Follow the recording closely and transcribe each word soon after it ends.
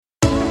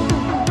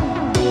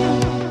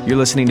You're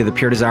listening to the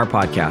Pure Desire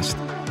Podcast,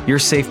 your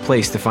safe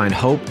place to find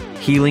hope,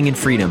 healing, and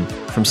freedom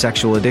from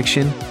sexual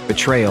addiction,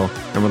 betrayal,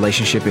 and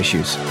relationship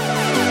issues.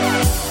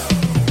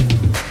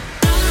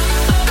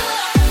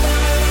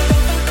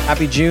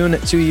 Happy June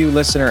to you,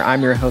 listener.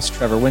 I'm your host,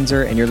 Trevor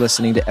Windsor, and you're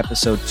listening to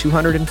episode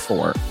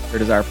 204 Pure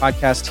Desire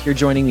Podcast. Here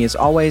joining me, as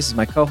always, is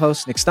my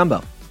co-host, Nick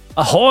Stumbo.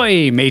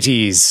 Ahoy,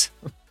 mateys!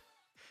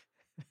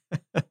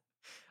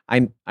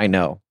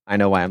 I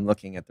know why I'm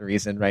looking at the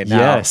reason right now.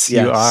 Yes,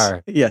 you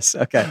are. Yes,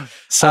 okay.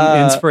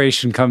 Some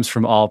inspiration comes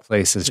from all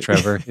places,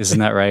 Trevor. Isn't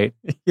that right?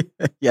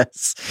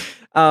 Yes.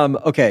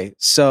 Okay,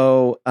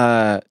 so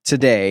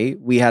today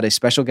we had a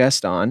special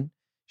guest on,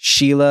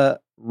 Sheila,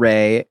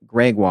 Wray,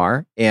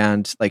 Gregoire,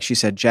 and like she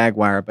said,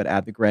 Jaguar, but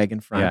add the Greg in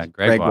front. Yeah,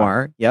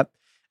 Gregoire. Yep.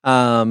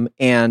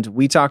 And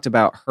we talked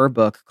about her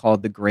book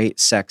called The Great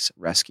Sex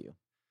Rescue.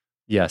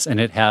 Yes, and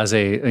it has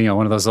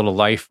one of those little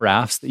life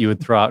rafts that you would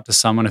throw out to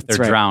someone if they're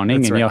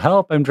drowning, and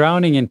help, I'm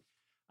drowning. And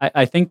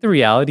I think the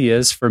reality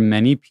is, for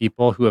many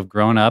people who have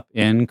grown up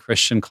in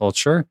Christian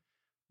culture,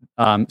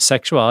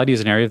 sexuality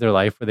is an area of their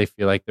life where they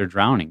feel like they're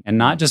drowning, and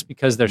not just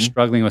because they're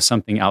struggling with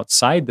something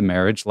outside the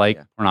marriage, like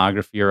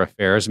pornography or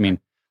affairs. I mean,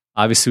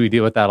 obviously we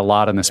deal with that a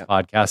lot on this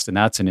podcast, and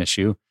that's an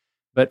issue.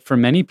 But for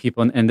many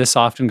people, and this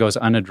often goes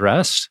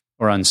unaddressed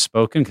or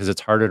unspoken because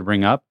it's harder to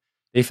bring up,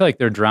 they feel like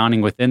they're drowning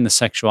within the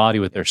sexuality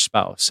with their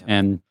spouse. Yeah.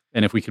 And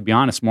if we could be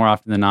honest, more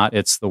often than not,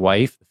 it's the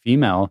wife, the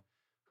female,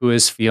 who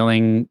is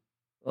feeling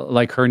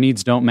like her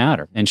needs don't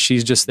matter. And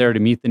she's just there to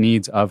meet the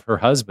needs of her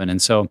husband.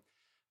 And so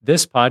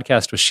this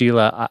podcast with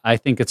Sheila, I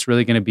think it's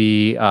really going to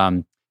be, it's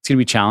going to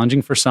be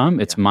challenging for some.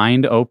 It's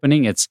mind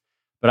opening.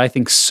 But I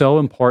think so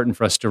important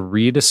for us to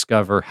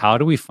rediscover, how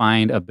do we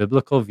find a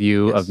biblical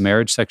view of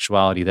marriage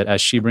sexuality that, as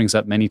she brings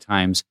up many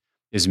times,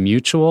 is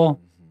mutual,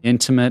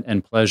 intimate,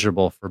 and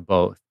pleasurable for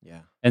both.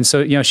 Yeah. And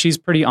so, she's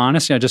pretty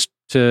honest, just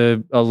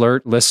to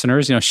alert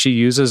listeners, she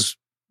uses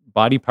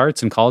body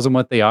parts and calls them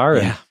what they are.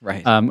 Yeah,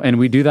 right. And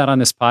we do that on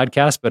this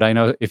podcast, but I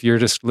know if you're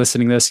just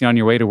listening to this on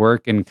your way to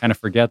work and kind of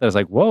forget that, it's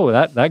like,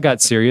 whoa, that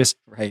got serious.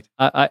 Right.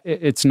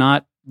 It's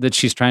not that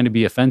she's trying to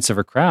be offensive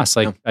or crass.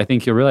 Like, no. I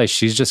think you'll realize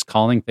she's just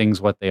calling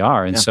things what they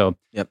are. And so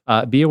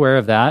be aware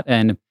of that.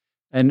 And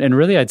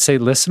really, I'd say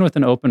listen with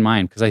an open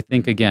mind, because I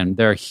think, again,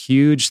 there are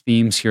huge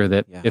themes here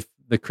that if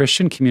the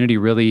Christian community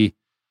really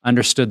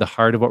understood the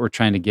heart of what we're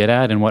trying to get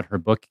at and what her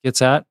book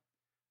gets at,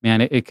 man,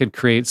 it could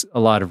create a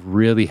lot of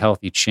really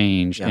healthy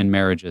change in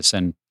marriages.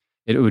 And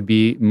it would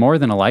be more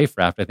than a life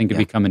raft. I think it'd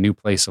become a new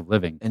place of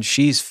living. And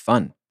she's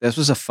fun. This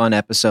was a fun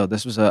episode.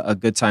 This was a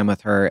good time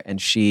with her,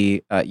 and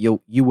you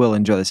will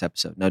enjoy this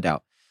episode, no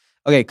doubt.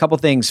 Okay,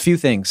 few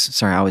things.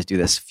 Sorry, I always do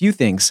this. Few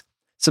things.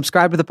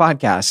 Subscribe to the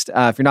podcast.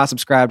 If you're not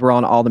subscribed, we're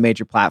on all the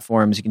major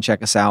platforms. You can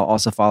check us out.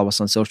 Also follow us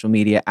on social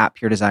media at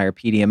Pure Desire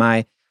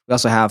PDMI. We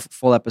also have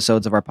full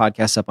episodes of our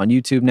podcast up on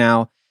YouTube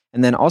now.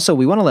 And then also,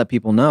 we want to let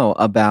people know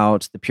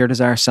about the Pure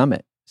Desire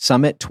Summit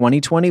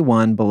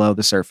 2021 Below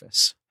the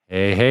Surface.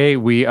 Hey,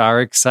 we are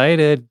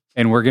excited,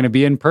 and we're going to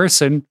be in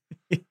person.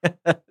 Yes.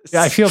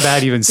 Yeah, I feel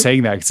bad even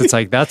saying that, because it's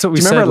like, that's what we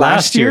said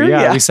last year.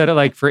 Yeah, we said it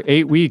like for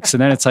 8 weeks, and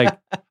then it's like,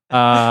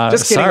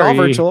 just kidding, all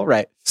virtual,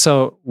 right?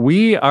 So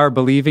we are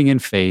believing in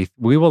faith.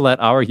 We will let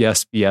our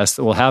yes be yes.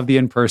 We'll have the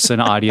in-person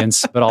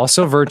audience, but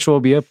also virtual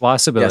be a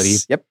possibility.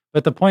 Yes. Yep.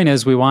 But the point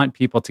is, we want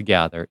people to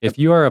gather. If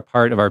you are a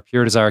part of our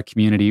Pure Desire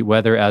community,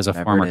 whether as a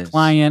former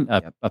client,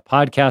 a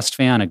podcast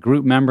fan, a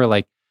group member,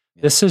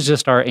 this is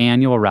just our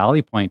annual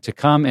rally point to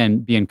come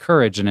and be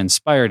encouraged and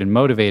inspired and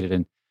motivated,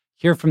 and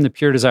hear from the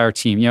Pure Desire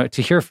team,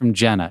 to hear from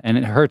Jenna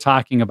and her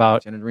talking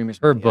about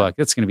her book.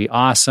 It's going to be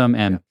awesome.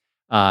 And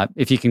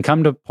if you can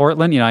come to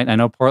Portland, I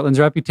know Portland's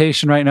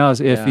reputation right now is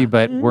iffy,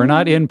 but we're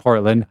not in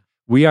Portland.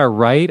 We are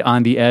right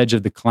on the edge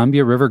of the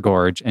Columbia River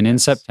Gorge, and in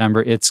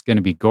September, it's going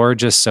to be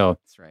gorgeous. So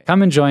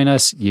come and join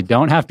us. You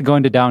don't have to go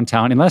into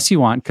downtown unless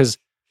you want, because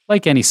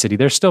like any city,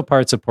 there's still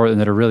parts of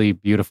Portland that are really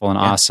beautiful and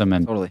awesome,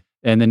 and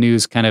and the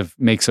news kind of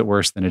makes it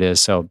worse than it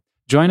is. So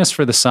join us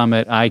for the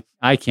summit.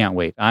 I can't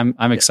wait. I'm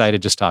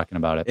excited just talking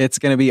about it. It's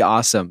going to be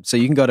awesome. So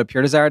you can go to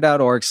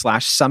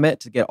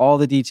puredesire.org/summit to get all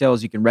the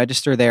details. You can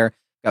register there.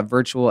 Got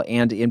virtual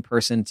and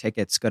in-person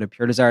tickets. Go to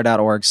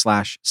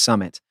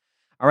puredesire.org/summit.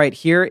 All right,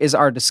 here is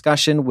our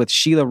discussion with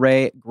Sheila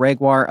Wray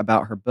Gregoire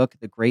about her book,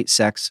 The Great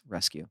Sex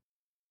Rescue.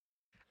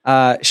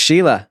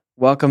 Sheila,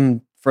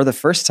 welcome for the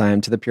first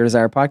time to the Pure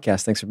Desire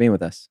podcast. Thanks for being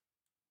with us.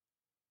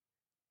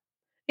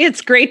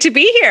 It's great to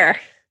be here.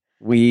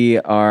 We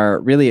are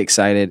really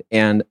excited.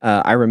 And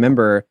I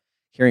remember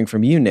hearing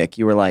from you, Nick.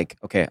 You were like,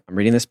 okay, I'm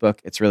reading this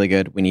book. It's really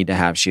good. We need to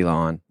have Sheila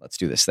on. Let's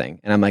do this thing.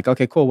 And I'm like,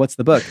 okay, cool. What's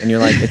the book? And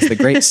you're like, it's The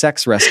Great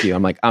Sex Rescue.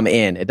 I'm like, I'm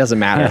in. It doesn't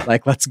matter.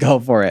 Let's go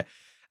for it.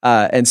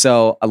 And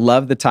so I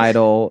love the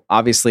title,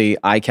 obviously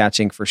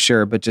eye-catching for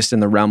sure, but just in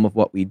the realm of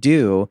what we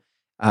do,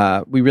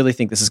 we really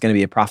think this is going to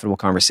be a profitable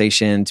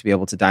conversation to be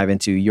able to dive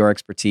into your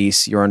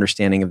expertise, your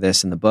understanding of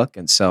this in the book.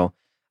 And so,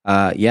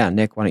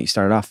 Nick, why don't you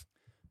start it off?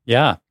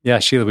 Yeah,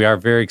 Sheila, we are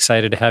very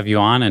excited to have you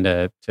on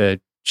and to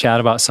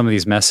chat about some of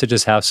these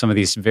messages, have some of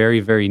these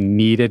very, very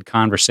needed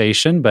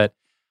conversation. But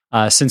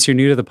Since you're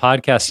new to the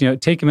podcast,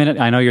 take a minute.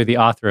 I know you're the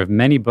author of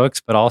many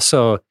books, but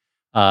also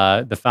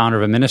the founder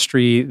of a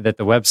ministry that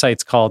the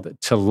website's called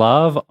To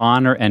Love,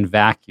 Honor, and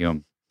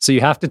Vacuum. So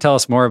you have to tell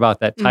us more about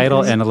that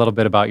title and a little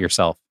bit about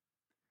yourself.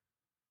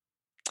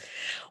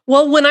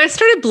 Well, when I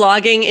started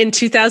blogging in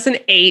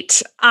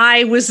 2008,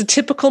 I was a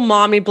typical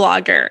mommy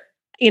blogger.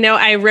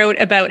 I wrote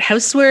about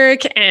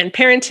housework and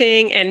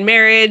parenting and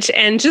marriage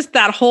and just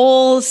that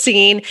whole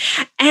scene.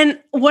 And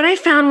what I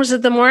found was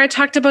that the more I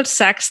talked about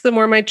sex, the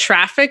more my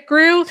traffic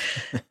grew.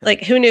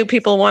 Like, who knew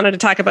people wanted to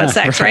talk about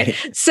sex, right?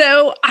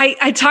 So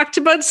I talked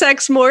about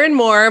sex more and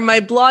more. My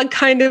blog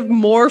kind of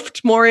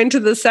morphed more into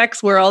the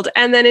sex world.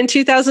 And then in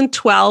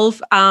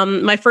 2012,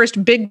 my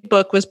first big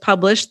book was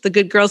published, The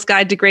Good Girl's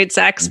Guide to Great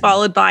Sex,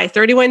 followed by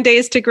 31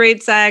 Days to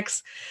Great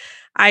Sex.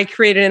 I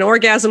created an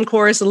orgasm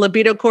course, a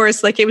libido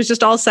course, like it was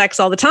just all sex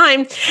all the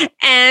time.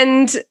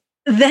 And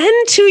then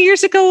 2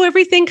 years ago,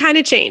 everything kind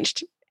of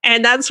changed.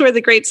 And that's where the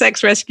Great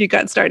Sex Rescue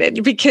got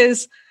started.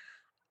 Because,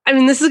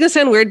 this is going to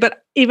sound weird,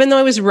 but even though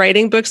I was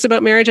writing books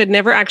about marriage, I'd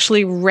never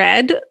actually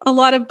read a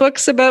lot of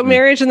books about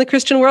marriage in the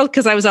Christian world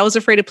because I was always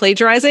afraid of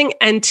plagiarizing.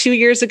 And 2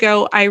 years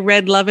ago, I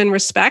read Love and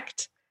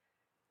Respect.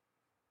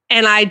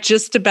 And I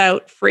just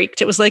about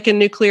freaked. It was like a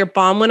nuclear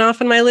bomb went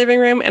off in my living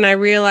room. And I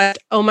realized,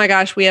 oh my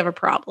gosh, we have a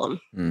problem.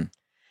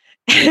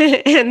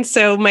 And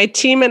so my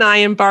team and I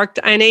embarked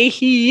on a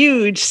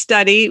huge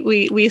study.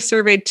 We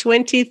surveyed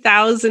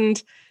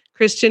 20,000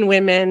 Christian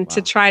women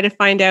to try to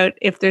find out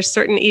if there's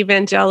certain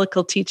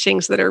evangelical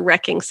teachings that are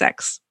wrecking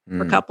sex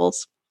for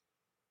couples.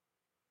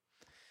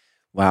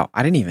 Wow.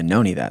 I didn't even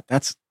know any of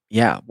that.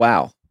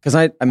 Wow. Because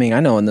I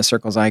know in the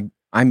circles I'm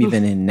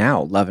even in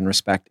now, Love and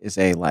Respect is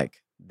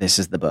this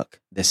is the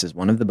book. This is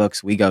one of the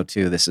books we go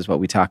to. This is what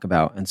we talk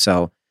about. And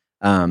so,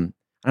 I don't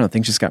know,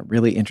 things just got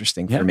really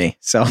interesting for me.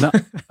 So,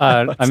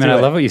 I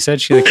love what you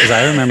said, Sheila, because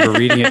I remember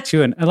reading it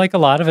too. And like a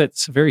lot of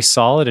it's very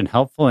solid and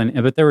helpful.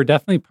 But there were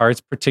definitely parts,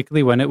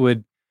 particularly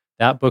when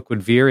that book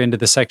would veer into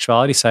the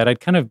sexuality side, I'd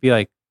kind of be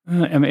like,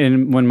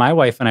 and when my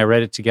wife and I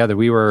read it together,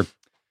 we were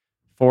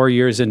 4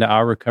 years into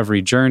our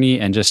recovery journey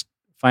and just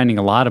finding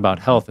a lot about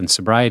health and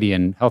sobriety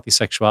and healthy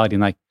sexuality.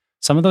 And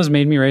some of those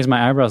made me raise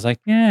my eyebrows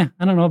like, I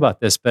don't know about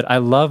this, but I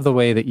love the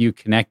way that you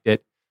connect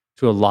it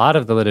to a lot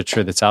of the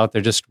literature that's out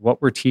there, just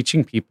what we're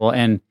teaching people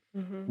and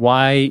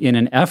why in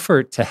an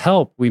effort to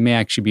help, we may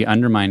actually be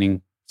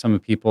undermining some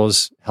of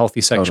people's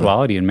healthy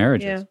sexuality in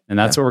marriages. Yeah. And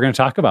that's what we're going to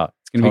talk about.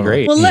 It's going to be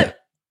great. Well, let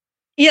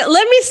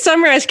me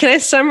summarize. Can I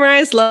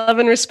summarize Love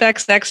and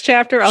Respect's next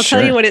chapter? I'll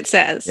tell you what it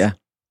says. Yeah.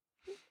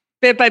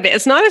 Bit by bit.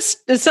 It's not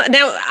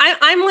now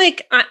I'm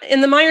like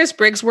in the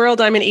Myers-Briggs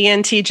world, I'm an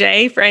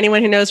ENTJ for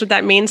anyone who knows what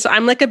that means. So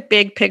I'm like a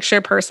big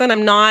picture person.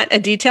 I'm not a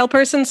detail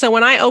person. So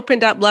when I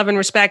opened up Love and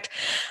Respect,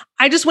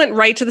 I just went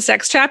right to the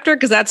sex chapter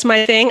because that's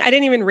my thing. I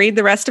didn't even read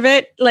the rest of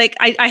it. Like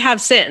I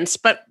have since,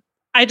 but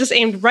I just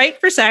aimed right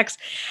for sex.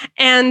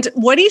 And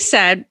what he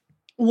said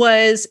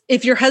was,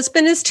 if your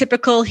husband is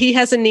typical, he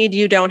has a need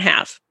you don't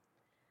have.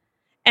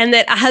 And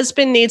that a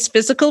husband needs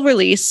physical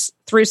release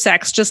through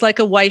sex, just like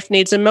a wife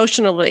needs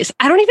emotional release.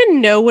 I don't even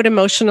know what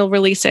emotional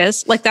release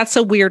is. Like, that's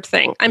a weird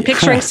thing. I'm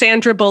picturing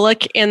Sandra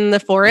Bullock in the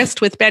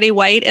forest with Betty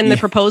White in The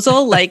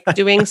Proposal, like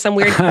doing some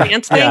weird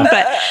dance thing.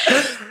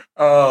 But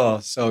oh,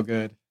 so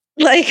good.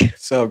 Like,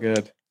 so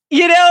good.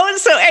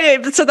 So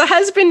anyway, so the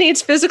husband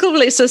needs physical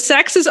release. So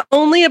sex is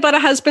only about a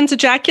husband's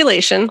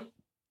ejaculation.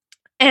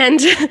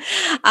 And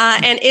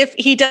if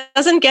he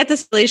doesn't get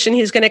this relation,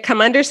 he's going to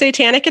come under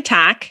satanic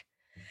attack.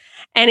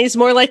 And he's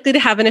more likely to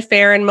have an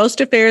affair. And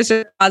most affairs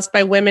are caused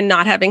by women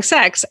not having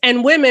sex.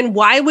 And women,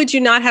 why would you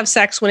not have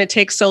sex when it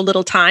takes so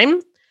little time?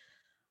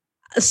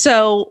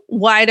 So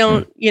why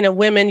don't,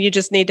 women, you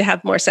just need to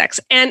have more sex.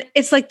 And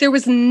it's like there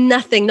was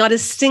nothing, not a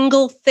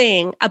single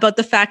thing about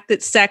the fact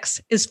that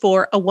sex is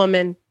for a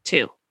woman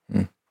too.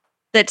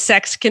 That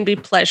sex can be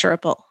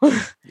pleasurable.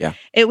 Yeah.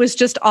 It was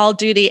just all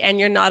duty and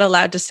you're not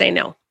allowed to say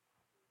no.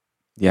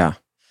 Yeah.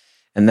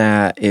 And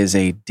that is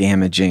a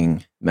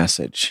damaging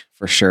message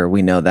for sure.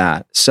 We know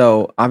that.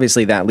 So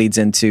obviously that leads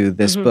into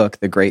this book,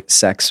 The Great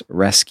Sex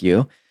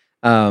Rescue.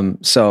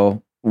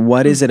 So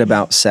what is it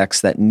about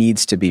sex that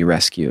needs to be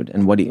rescued?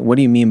 And what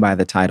do you mean by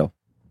the title?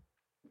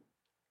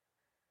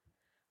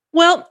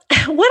 Well,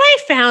 what I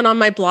found on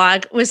my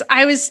blog was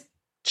I was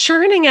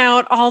churning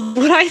out all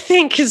what I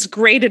think is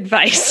great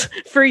advice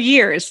for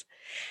years.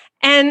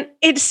 And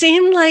it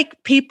seemed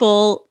like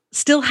people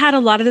still had a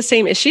lot of the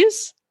same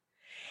issues.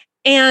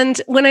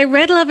 And when I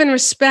read Love and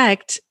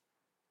Respect,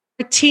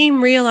 our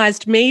team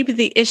realized maybe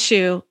the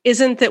issue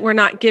isn't that we're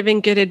not giving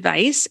good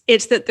advice,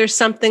 it's that there's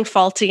something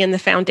faulty in the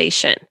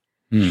foundation.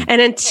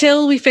 And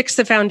until we fix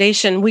the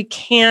foundation, we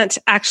can't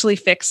actually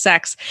fix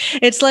sex.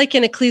 It's like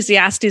in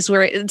Ecclesiastes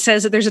where it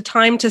says that there's a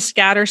time to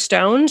scatter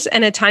stones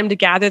and a time to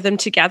gather them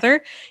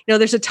together.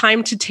 There's a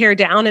time to tear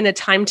down and a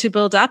time to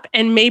build up.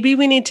 And maybe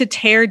we need to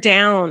tear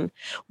down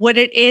what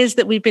it is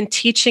that we've been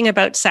teaching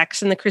about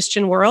sex in the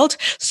Christian world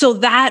so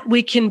that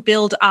we can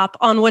build up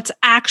on what's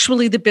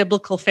actually the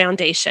biblical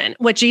foundation,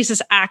 what Jesus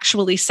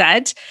actually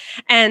said,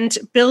 and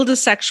build a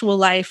sexual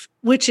life,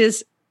 which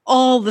is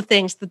all the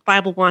things the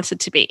Bible wants it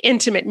to be: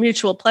 intimate,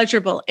 mutual,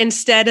 pleasurable,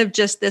 instead of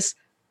just this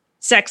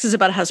sex is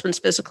about a husband's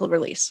physical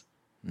release.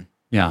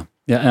 Yeah.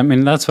 Yeah. I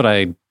mean, that's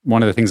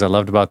one of the things I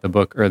loved about the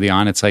book early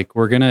on. It's like,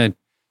 we're going to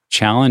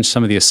challenge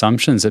some of the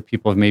assumptions that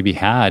people have maybe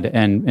had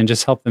and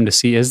just help them to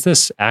see, is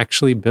this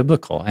actually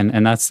biblical?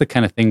 And that's the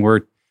kind of thing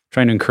we're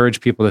trying to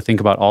encourage people to think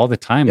about all the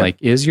time. Yep. Like,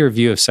 is your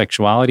view of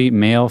sexuality,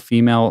 male,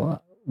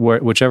 female,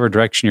 whichever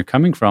direction you're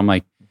coming from,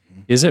 like,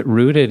 is it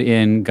rooted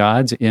in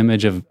God's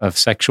image of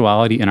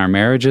sexuality in our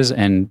marriages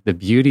and the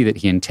beauty that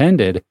he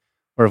intended,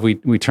 or have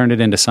we turned it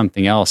into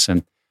something else?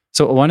 And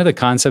so one of the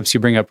concepts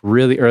you bring up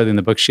really early in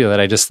the book, Sheila, that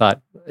I just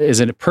thought is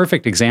a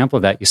perfect example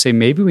of that. You say,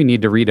 maybe we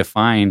need to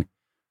redefine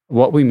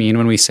what we mean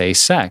when we say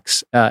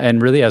sex,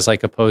 and really as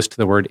like opposed to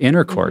the word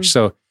intercourse.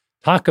 So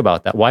talk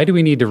about that. Why do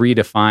we need to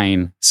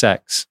redefine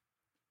sex?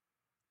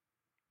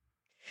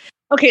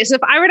 Okay, so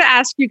if I were to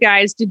ask you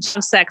guys, did you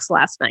have sex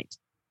last night?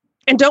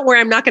 And don't worry,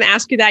 I'm not going to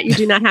ask you that. You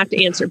do not have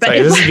to answer. But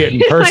sorry, this is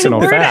getting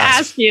personal if I were fast. to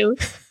ask you,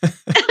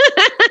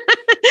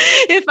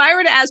 if I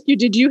were to ask you,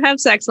 did you have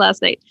sex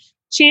last night?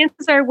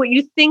 Chances are what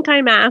you think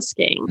I'm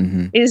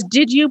asking is,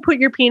 did you put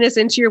your penis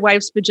into your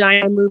wife's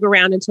vagina and move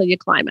around until you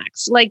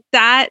climax? Like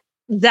that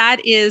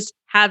is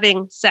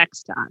having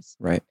sex to us.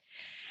 Right.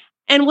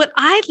 And what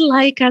I'd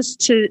like us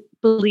to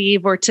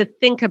believe or to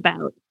think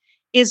about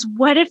is,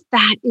 what if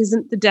that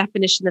isn't the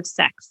definition of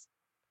sex?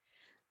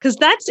 Because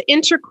that's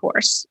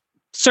intercourse,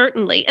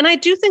 certainly. And I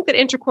do think that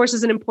intercourse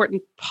is an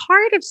important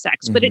part of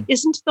sex, but it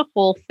isn't the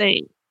whole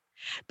thing.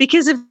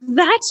 Because if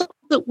that's all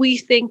that we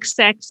think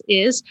sex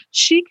is,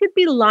 she could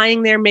be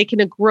lying there making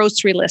a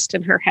grocery list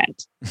in her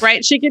head,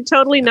 right? She could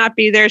totally not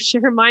be there.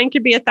 Her mind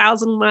could be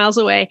 1,000 miles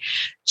away.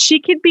 She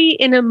could be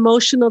in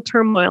emotional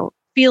turmoil,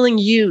 feeling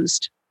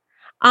used.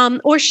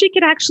 Or she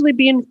could actually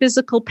be in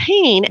physical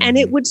pain, and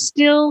it would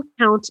still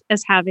count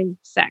as having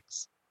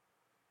sex.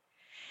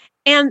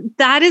 And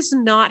that is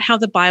not how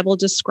the Bible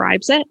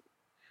describes it.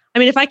 I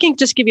mean, if I can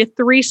just give you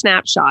 3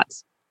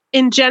 snapshots.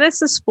 In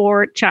Genesis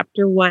 4,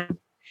 chapter 1,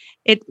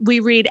 we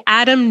read,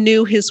 Adam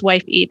knew his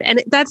wife Eve.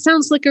 And that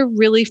sounds like a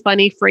really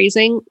funny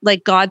phrasing,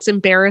 like God's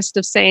embarrassed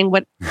of saying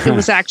what it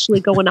was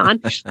actually going on.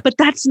 But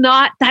that's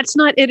not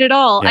it at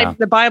all. Yeah.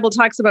 The Bible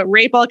talks about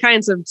rape, all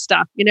kinds of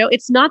stuff.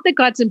 It's not that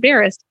God's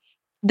embarrassed.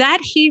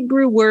 That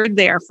Hebrew word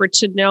there for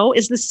to know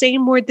is the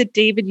same word that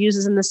David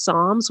uses in the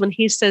Psalms when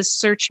he says,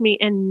 search me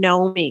and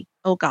know me,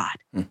 oh God.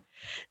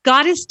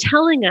 God is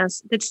telling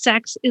us that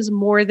sex is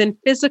more than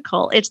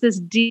physical. It's this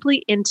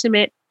deeply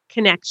intimate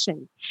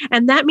connection.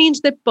 And that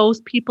means that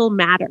both people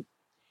matter.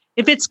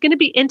 If it's going to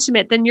be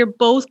intimate, then you're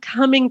both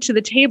coming to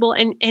the table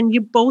and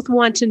you both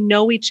want to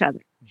know each other.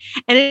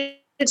 And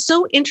it's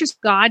so interesting.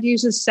 God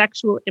uses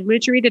sexual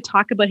imagery to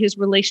talk about his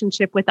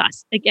relationship with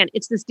us. Again,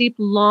 it's this deep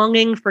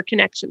longing for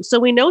connection. So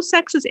we know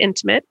sex is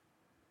intimate.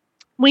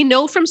 We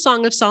know from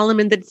Song of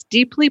Solomon that it's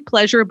deeply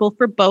pleasurable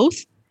for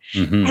both.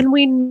 And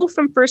we know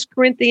from 1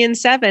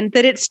 Corinthians 7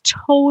 that it's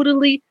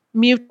totally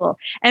mutual.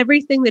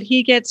 Everything that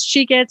he gets,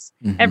 she gets.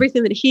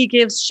 Everything that he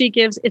gives, she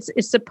gives. It's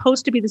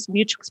supposed to be this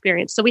mutual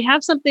experience. So we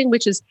have something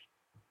which is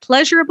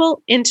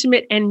pleasurable,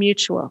 intimate, and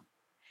mutual.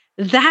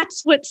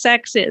 That's what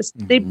sex is.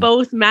 They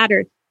both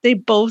matter. They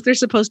both are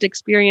supposed to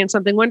experience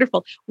something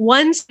wonderful.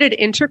 One-sided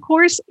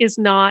intercourse is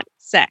not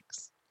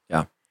sex.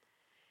 Yeah.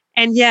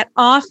 And yet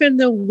often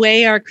the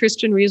way our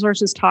Christian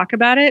resources talk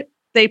about it,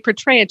 they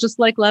portray it just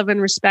like Love and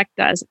Respect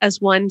does,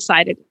 as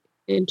one-sided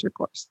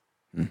intercourse.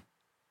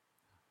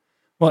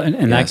 Well,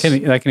 and Yes.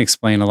 that can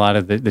explain a lot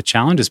of the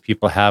challenges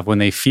people have when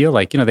they feel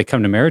like, they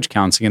come to marriage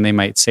counseling and they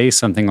might say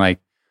something like,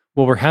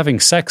 well, we're having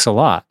sex a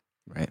lot.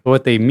 Right. But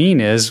what they mean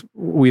is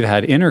we've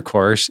had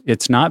intercourse.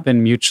 It's not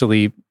been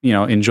mutually,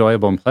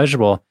 enjoyable and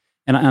pleasurable.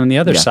 And on the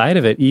other side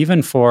of it,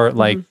 even for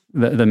like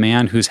the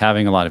man who's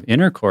having a lot of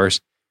intercourse,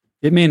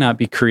 it may not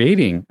be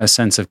creating a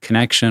sense of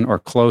connection or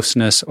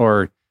closeness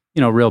or,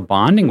 real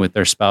bonding with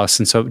their spouse.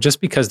 And so just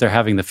because they're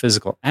having the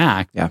physical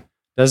act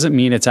doesn't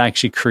mean it's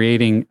actually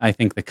creating, I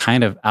think, the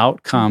kind of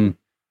outcome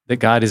that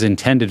God is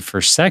intended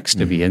for sex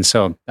to be. And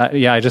so,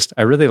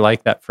 I really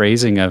like that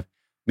phrasing of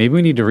maybe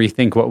we need to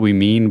rethink what we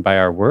mean by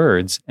our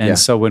words. And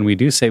so when we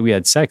do say we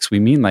had sex, we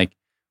mean like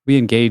we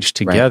engaged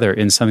together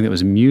in something that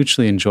was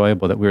mutually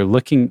enjoyable, that we were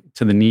looking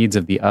to the needs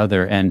of the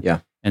other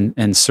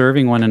and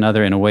serving one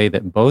another in a way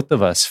that both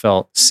of us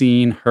felt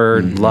seen,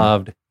 heard,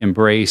 loved,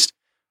 embraced.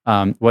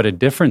 What a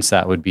difference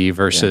that would be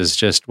versus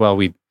just, well,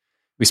 we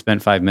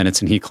spent 5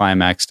 minutes and he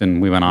climaxed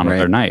and we went on with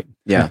our night.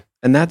 Yeah.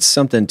 And that's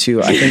something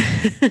too. I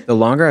think the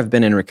longer I've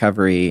been in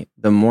recovery,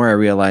 the more I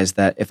realize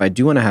that if I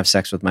do want to have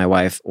sex with my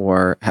wife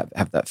or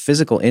have that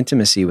physical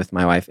intimacy with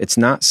my wife, it's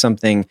not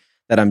something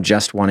that I'm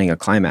just wanting a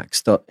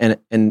climax. So,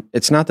 and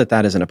it's not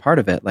that isn't a part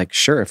of it. Like,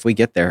 sure, if we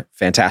get there,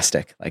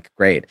 fantastic, like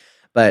great.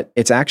 But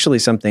it's actually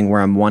something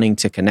where I'm wanting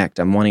to connect.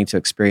 I'm wanting to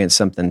experience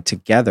something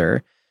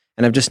together.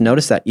 And I've just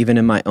noticed that even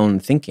in my own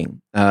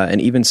thinking,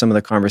 and even some of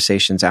the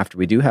conversations after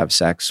we do have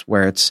sex,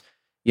 where it's,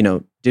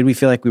 did we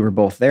feel like we were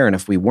both there? And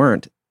if we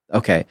weren't,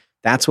 okay,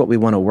 that's what we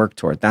want to work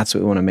toward. That's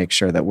what we want to make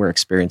sure that we're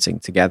experiencing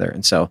together.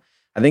 And so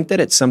I think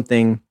that it's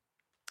something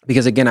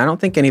because again, I don't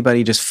think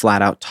anybody just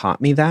flat out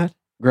taught me that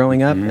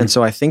growing up. And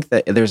so I think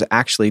that there's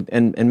actually,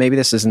 and maybe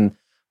this is in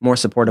more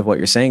support of what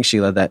you're saying,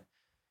 Sheila, that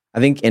I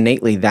think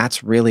innately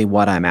that's really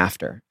what I'm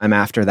after. I'm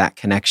after that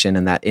connection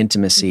and that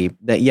intimacy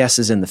that, yes,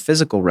 is in the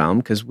physical realm,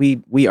 because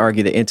we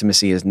argue that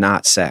intimacy is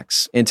not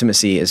sex.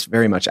 Intimacy is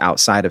very much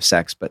outside of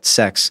sex, but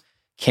sex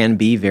can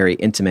be very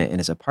intimate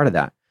and is a part of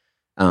that.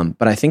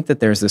 But I think that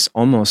there's this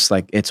almost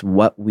like it's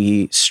what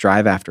we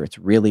strive after. It's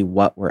really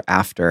what we're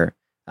after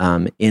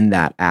in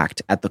that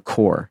act at the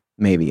core,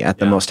 maybe at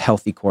the most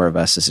healthy core of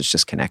us is it's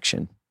just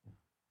connection.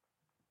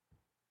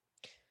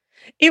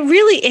 It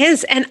really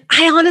is. And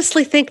I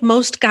honestly think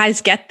most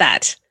guys get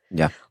that.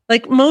 Yeah.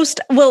 Like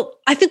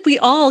I think we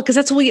all, because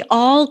that's what we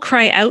all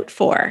cry out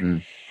for.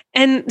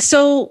 And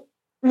so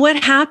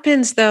what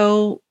happens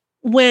though,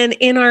 when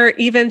in our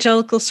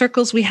evangelical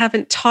circles, we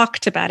haven't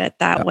talked about it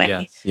that way.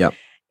 Yes. Yep.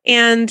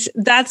 And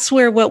that's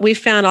where what we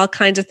found all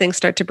kinds of things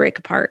start to break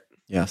apart.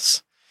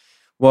 Yes.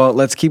 Well,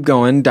 let's keep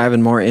going,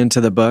 diving more into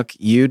the book.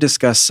 You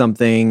discuss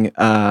something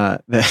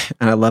that,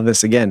 and I love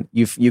this again,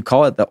 you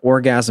call it the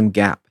orgasm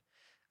gap.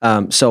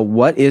 So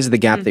what is the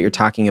gap that you're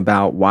talking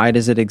about? Why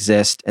does it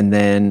exist? And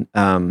then,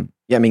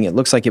 it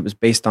looks like it was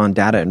based on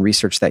data and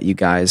research that you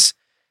guys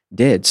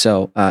did.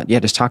 So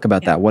just talk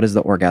about that. What is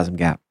the orgasm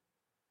gap?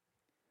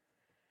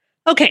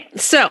 Okay,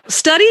 so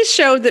studies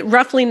showed that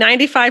roughly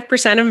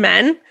 95% of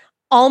men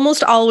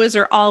almost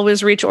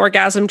always reach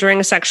orgasm during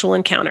a sexual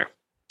encounter.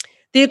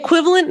 The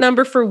equivalent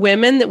number for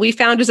women that we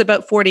found is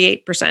about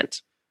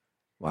 48%.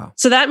 Wow.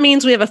 So that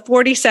means we have a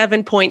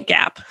 47-point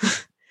gap.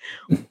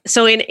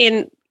 So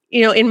in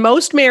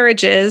most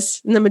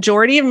marriages, in the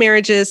majority of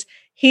marriages,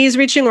 he's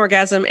reaching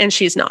orgasm and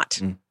she's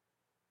not.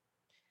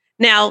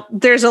 Now,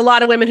 there's a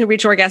lot of women who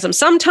reach orgasm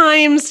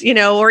sometimes,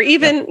 or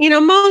even,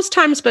 most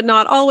times, but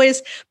not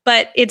always,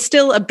 but it's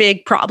still a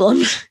big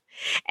problem.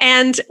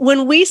 And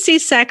when we see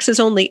sex as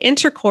only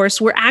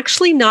intercourse, we're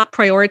actually not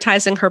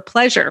prioritizing her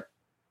pleasure.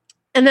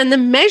 And then the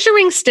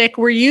measuring stick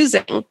we're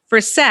using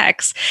for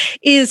sex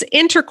is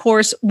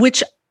intercourse,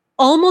 which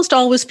almost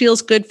always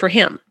feels good for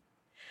him,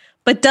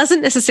 but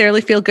doesn't necessarily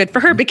feel good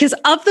for her, because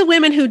of the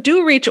women who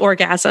do reach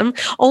orgasm,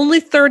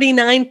 only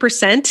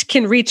 39%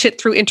 can reach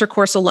it through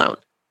intercourse alone.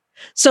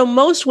 So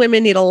most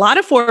women need a lot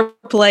of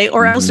foreplay,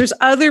 or else there's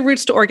other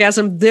routes to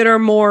orgasm that are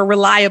more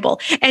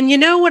reliable. And you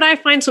know what I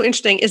find so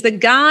interesting is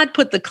that God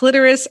put the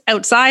clitoris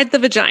outside the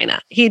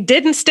vagina. He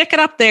didn't stick it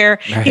up there.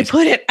 Right. He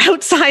put it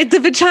outside the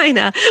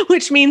vagina,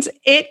 which means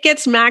it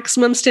gets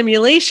maximum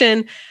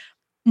stimulation,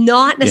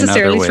 not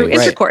necessarily through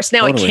intercourse.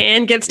 Now, totally. It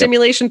can get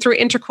stimulation through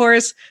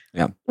intercourse.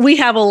 Yep. We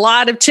have a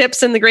lot of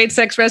tips in the Great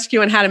Sex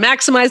Rescue on how to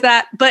maximize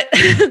that. But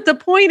the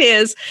point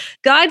is,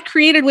 God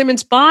created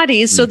women's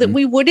bodies so that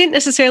we wouldn't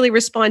necessarily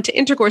respond to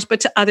intercourse, but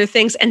to other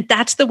things. And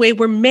that's the way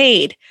we're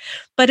made.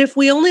 But if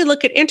we only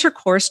look at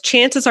intercourse,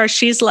 chances are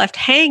she's left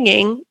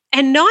hanging.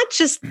 And not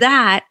just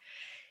that,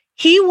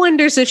 he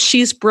wonders if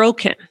she's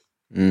broken.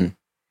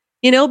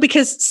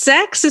 Because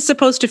sex is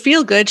supposed to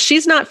feel good.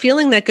 She's not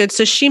feeling that good,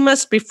 so she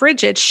must be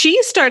frigid.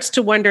 She starts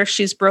to wonder if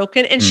she's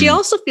broken, and she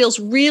also feels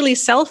really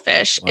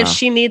selfish if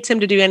she needs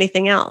him to do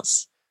anything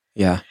else.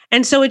 Yeah.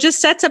 And so it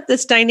just sets up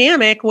this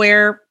dynamic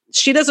where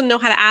she doesn't know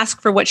how to ask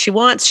for what she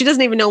wants. She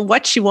doesn't even know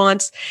what she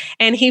wants,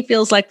 and he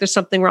feels like there's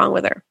something wrong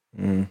with her.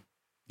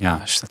 Yeah.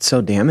 That's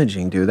so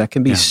damaging, dude. That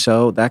can be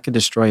that could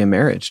destroy a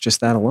marriage, just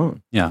that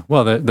alone. Yeah.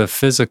 Well, the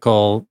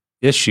physical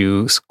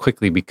issue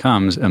quickly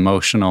becomes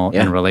emotional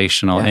and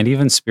relational and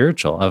even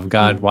spiritual of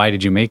God, why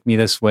did you make me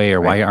this way?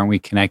 Or why aren't we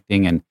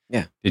connecting? And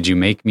did you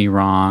make me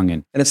wrong?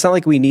 And it's not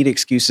like we need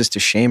excuses to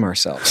shame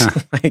ourselves.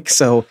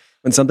 So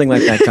when something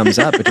like that comes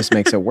up, it just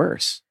makes it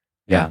worse.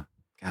 Yeah.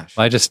 Gosh.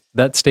 Well,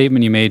 that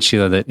statement you made,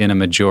 Sheila, that in a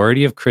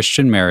majority of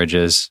Christian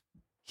marriages,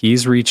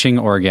 he's reaching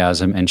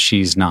orgasm and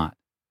she's not.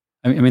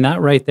 I mean,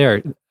 that right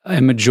there, a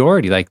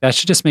majority, that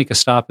should just make us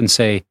stop and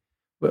say,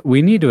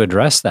 we need to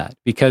address that,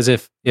 because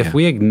if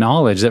we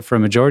acknowledge that for a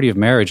majority of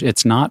marriage,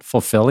 it's not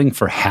fulfilling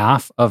for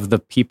half of the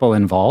people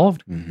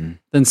involved,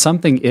 then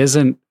something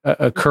isn't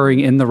occurring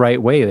in the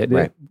right way.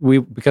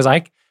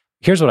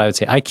 Here's what I would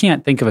say. I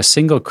can't think of a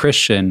single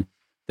Christian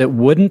that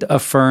wouldn't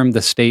affirm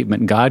the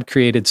statement, God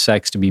created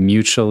sex to be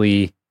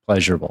mutually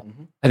pleasurable.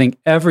 I think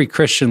every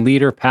Christian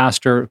leader,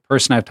 pastor,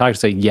 person I've talked to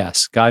say,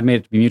 yes, God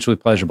made it to be mutually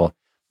pleasurable.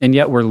 And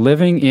yet we're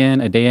living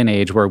in a day and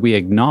age where we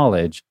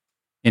acknowledge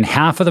in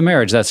half of the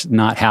marriage, that's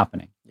not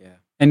happening. Yeah.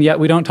 And yet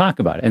we don't talk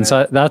about it. And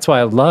so that's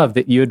why I love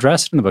that you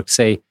address it in the book,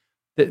 say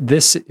that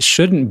this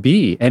shouldn't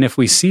be. And if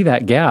we see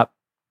that gap,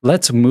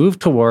 let's move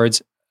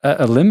towards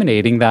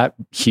eliminating that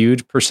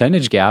huge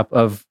percentage gap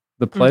of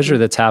the pleasure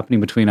that's happening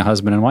between a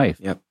husband and wife.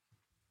 Yep.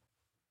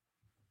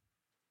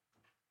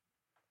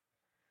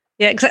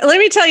 Yeah, let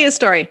me tell you a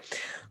story.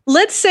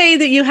 Let's say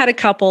that you had a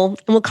couple,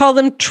 and we'll call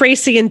them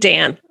Tracy and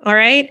Dan, all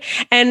right?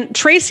 And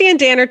Tracy and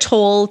Dan are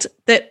told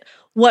that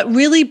what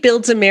really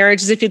builds a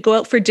marriage is if you go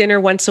out for dinner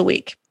once a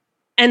week.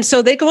 And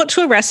so they go out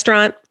to a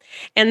restaurant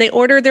and they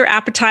order their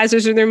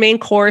appetizers or their main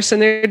course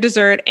and their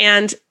dessert.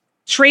 And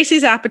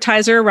Tracy's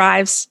appetizer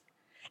arrives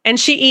and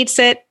she eats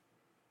it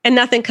and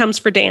nothing comes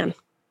for Dan.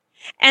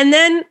 And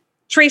then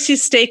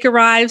Tracy's steak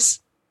arrives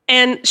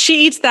and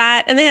she eats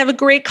that, and they have a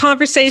great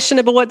conversation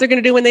about what they're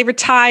going to do when they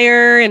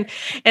retire and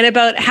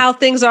about how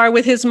things are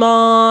with his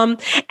mom.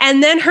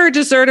 And then her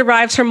dessert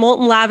arrives, her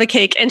molten lava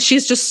cake, and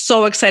she's just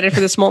so excited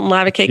for this molten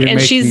lava cake. And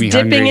she's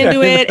dipping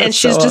into it and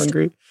she's just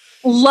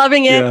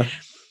loving it. Yeah.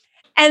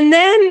 And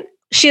then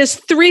she has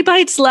 3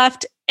 bites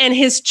left and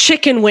his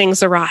chicken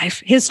wings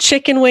arrive, his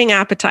chicken wing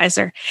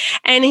appetizer.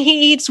 And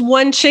he eats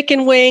 1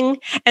 chicken wing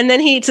and then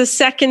he eats a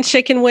second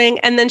chicken wing.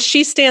 And then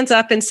she stands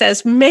up and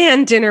says,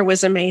 man, dinner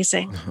was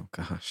amazing. Oh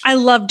gosh. I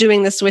love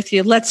doing this with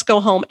you. Let's go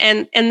home.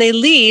 And they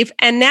leave.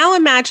 And now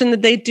imagine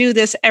that they do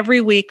this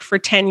every week for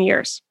 10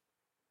 years.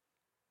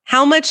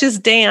 How much is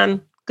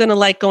Dan going to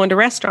like going to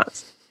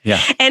restaurants? Yeah.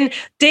 And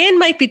Dan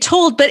might be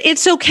told, but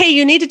it's okay.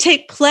 You need to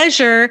take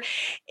pleasure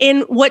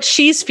in what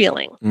she's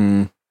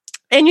feeling.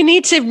 And you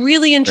need to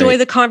really enjoy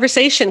the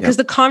conversation because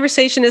the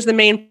conversation is the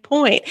main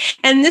point.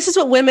 And this is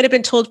what women have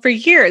been told for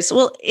years.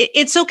 Well,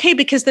 it's okay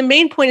because the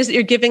main point is that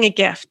you're giving a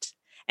gift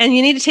and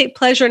you need to take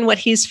pleasure in what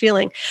he's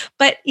feeling.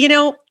 But, you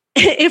know,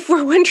 if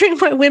we're wondering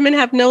why women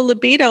have no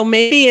libido,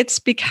 maybe it's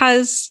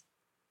because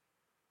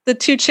the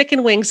 2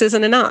 chicken wings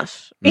isn't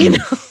enough, you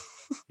know?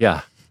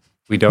 Yeah.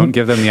 We don't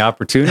give them the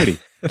opportunity.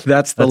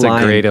 That's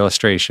line. A great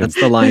illustration. That's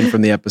the line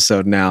from the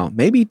episode now.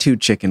 Maybe 2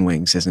 chicken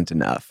wings isn't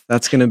enough. I'm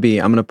going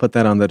to put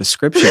that on the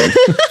description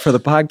for the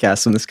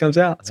podcast when this comes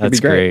out. It's going to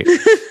be great.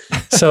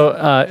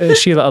 So,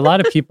 Sheila, a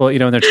lot of people, you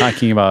know, when they're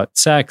talking about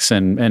sex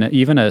and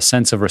even a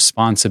sense of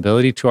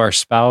responsibility to our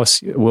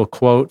spouse, will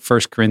quote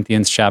 1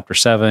 Corinthians chapter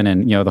 7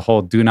 and, you know, the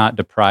whole do not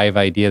deprive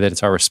idea that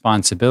it's our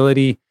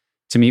responsibility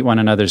to meet one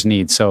another's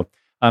needs. So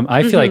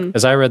I feel like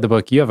as I read the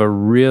book, you have a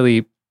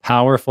really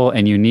powerful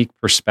and unique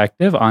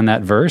perspective on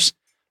that verse.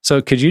 So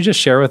could you just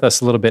share with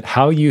us a little bit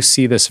how you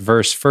see this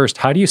verse first?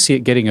 How do you see it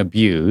getting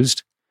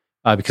abused?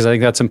 Because I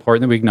think that's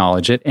important that we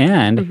acknowledge it.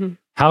 And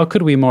how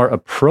could we more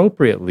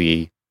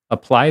appropriately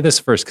apply this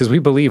verse? Because we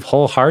believe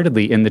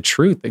wholeheartedly in the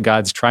truth that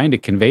God's trying to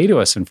convey to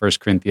us in 1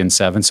 Corinthians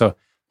 7. So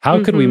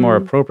how could we more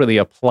appropriately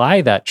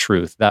apply that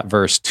truth, that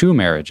verse, to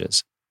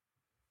marriages?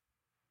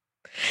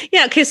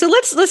 Yeah. Okay. So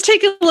let's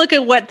take a look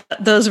at what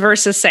those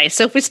verses say.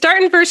 So if we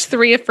start in verse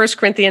 3 of 1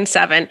 Corinthians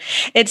 7,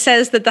 it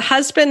says that the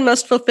husband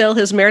must fulfill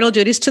his marital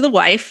duties to the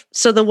wife.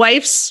 So the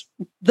wife's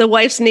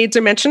needs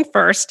are mentioned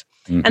first.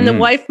 And the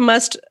wife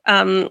must,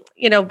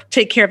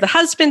 take care of the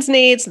husband's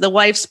needs. The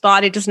wife's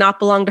body does not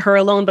belong to her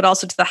alone, but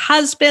also to the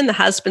husband. The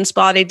husband's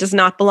body does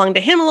not belong to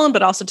him alone,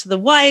 but also to the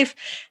wife.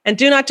 And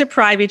do not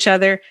deprive each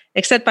other,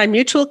 except by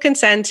mutual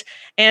consent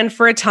and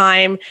for a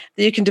time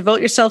that you can devote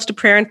yourselves to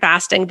prayer and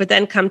fasting, but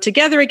then come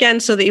together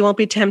again so that you won't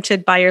be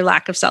tempted by your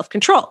lack of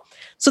self-control.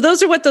 So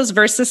those are what those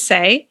verses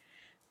say.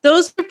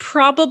 Those are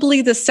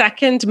probably the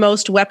second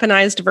most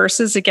weaponized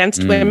verses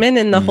against women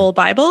in the whole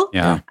Bible.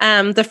 Yeah.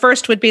 The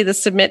first would be the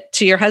submit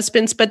to your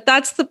husbands, but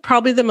that's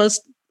probably the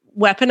most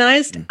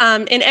weaponized.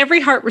 In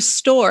Every Heart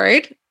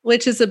Restored,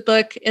 which is a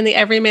book in the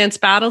Every Man's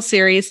Battle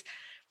series,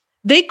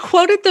 they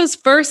quoted those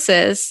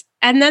verses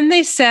and then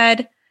they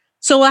said,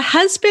 so a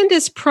husband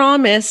is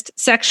promised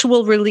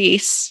sexual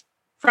release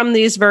from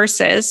these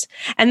verses.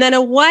 And then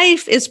a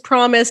wife is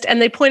promised,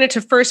 and they pointed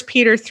to 1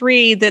 Peter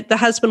 3, that the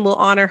husband will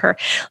honor her.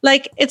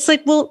 It's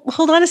like, well,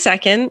 hold on a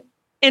second.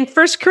 In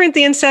 1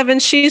 Corinthians 7,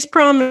 she's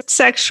promised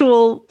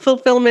sexual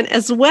fulfillment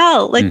as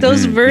well.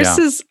 Those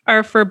verses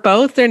are for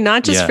both. They're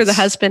not just for the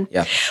husband.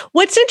 Yeah.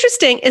 What's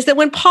interesting is that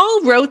when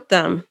Paul wrote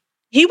them,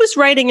 he was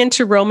writing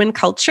into Roman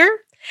culture.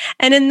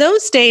 And in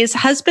those days,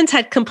 husbands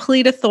had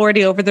complete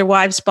authority over their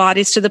wives'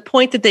 bodies to the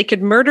point that they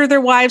could murder their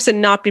wives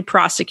and not be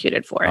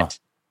prosecuted for it.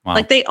 Wow.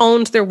 Like they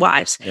owned their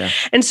wives. Yeah.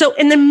 And so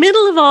in the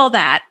middle of all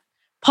that,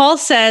 Paul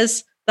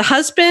says the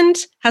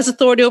husband has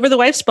authority over the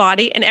wife's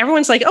body. And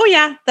everyone's like, oh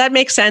yeah, that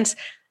makes sense.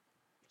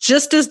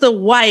 Just as the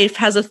wife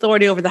has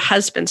authority over the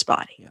husband's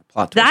body. Yeah,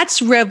 plot twist.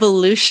 That's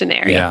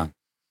revolutionary. Yeah.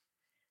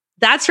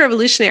 That's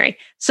revolutionary.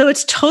 So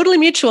it's totally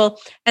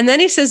mutual. And then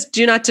he says,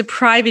 do not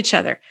deprive each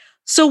other.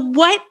 So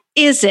what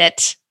is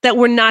it that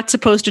we're not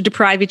supposed to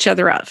deprive each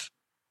other of?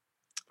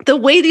 The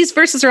way these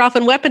verses are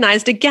often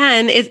weaponized,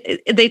 again,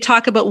 they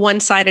talk about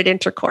one-sided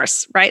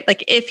intercourse, right?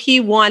 Like if he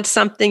wants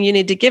something, you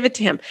need to give it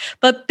to him.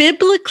 But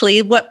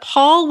biblically, what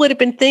Paul would have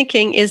been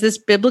thinking is this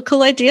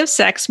biblical idea of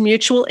sex,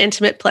 mutual,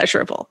 intimate,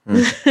 pleasurable.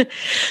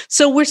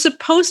 So we're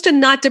supposed to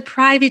not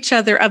deprive each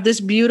other of this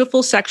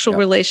beautiful sexual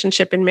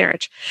relationship in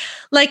marriage.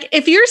 Like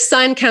if your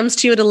son comes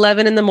to you at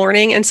 11 in the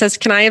morning and says,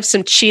 can I have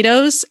some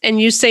Cheetos? And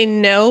you say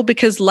no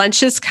because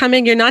lunch is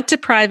coming, you're not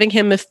depriving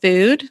him of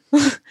food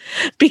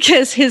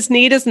because his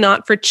need is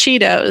not for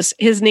Cheetos.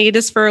 His need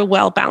is for a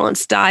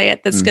well-balanced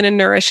diet that's going to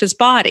nourish his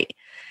body.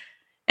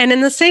 And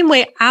in the same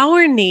way,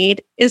 our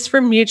need is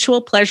for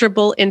mutual,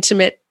 pleasurable,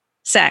 intimate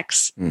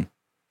sex.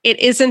 It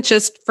isn't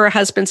just for a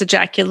husband's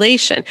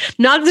ejaculation.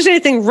 Not that there's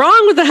anything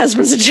wrong with the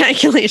husband's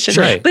ejaculation,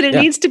 but it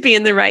needs to be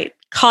in the right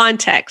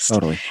context.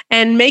 Totally.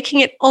 And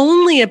making it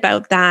only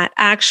about that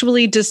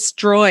actually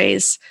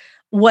destroys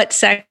what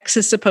sex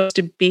is supposed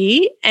to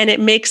be. And it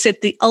makes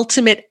it the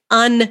ultimate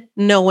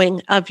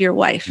unknowing of your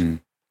wife.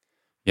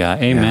 Yeah,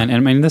 amen. And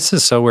I mean, this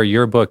is so where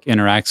your book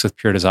interacts with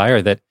Pure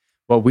Desire, that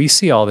what we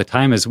see all the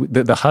time is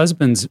the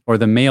husband's or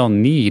the male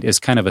need is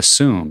kind of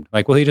assumed.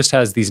 Like, well, he just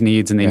has these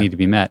needs and they need to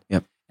be met.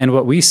 Yep. And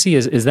what we see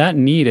is that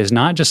need is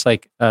not just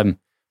like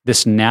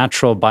this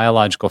natural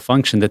biological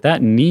function,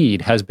 that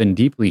need has been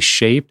deeply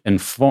shaped and,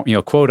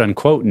 quote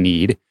unquote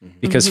need.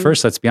 Because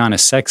first, let's be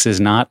honest, sex is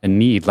not a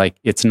need. Like,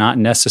 it's not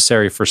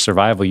necessary for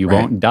survival. You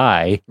won't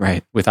die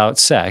without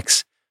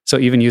sex. So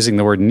even using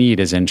the word need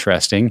is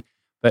interesting.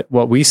 But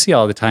what we see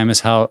all the time is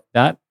how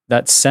that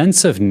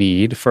sense of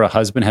need for a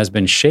husband has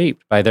been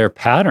shaped by their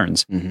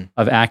patterns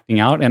of acting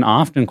out, and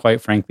often,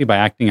 quite frankly, by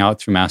acting out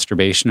through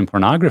masturbation and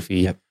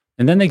pornography. Yep.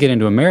 And then they get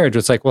into a marriage where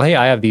it's like, well, hey,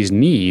 I have these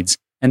needs,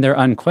 and they're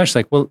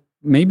unquestioned. Like, well,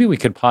 maybe we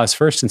could pause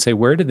first and say,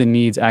 where did the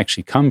needs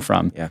actually come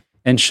from? Yeah.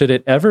 And should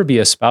it ever be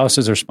a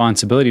spouse's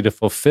responsibility to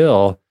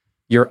fulfill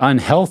your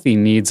unhealthy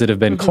needs that have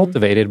been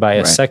cultivated by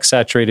a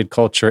sex-saturated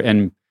culture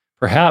and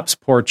perhaps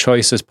poor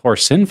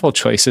sinful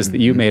choices that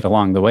you made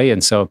along the way?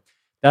 And so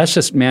that's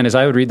just, man, as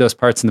I would read those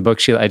parts in the book,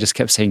 Sheila, I just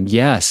kept saying,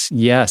 yes.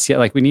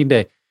 Like, we need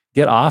to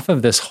get off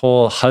of this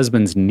whole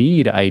husband's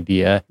need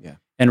idea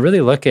and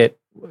really look at,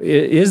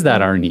 is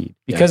that our need?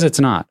 Because it's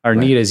not. Our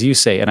need, as you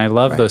say, and I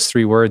love those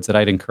 3 words that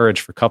I'd encourage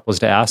for couples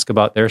to ask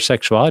about their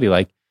sexuality.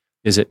 Like,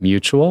 is it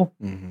mutual?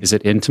 Is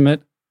it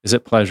intimate? Is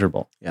it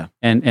pleasurable? Yeah.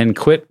 And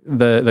quit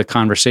the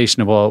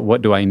conversation of, well,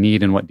 what do I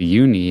need and what do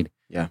you need?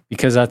 Yeah.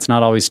 Because that's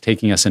not always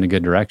taking us in a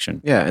good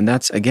direction. Yeah. And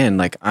that's, again,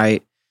 like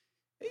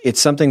it's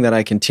something that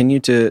I continue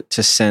to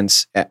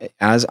sense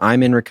as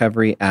I'm in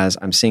recovery, as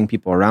I'm seeing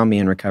people around me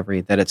in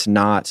recovery, that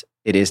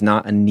it is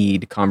not a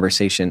need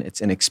conversation.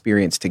 It's an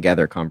experience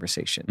together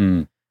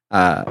conversation.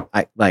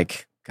 I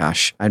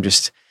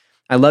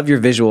love your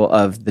visual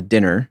of the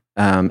dinner.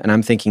 And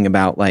I'm thinking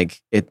about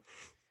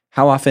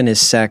how often is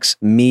sex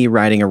me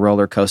riding a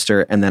roller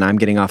coaster and then I'm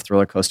getting off the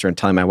roller coaster and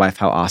telling my wife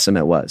how awesome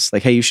it was?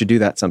 Like, hey, you should do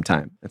that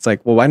sometime. It's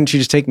like, well, why don't you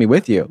just take me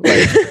with you?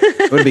 Like,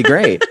 it would be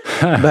great.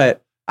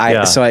 But I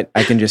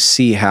can just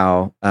see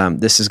how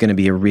this is going to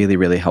be a really,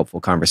 really helpful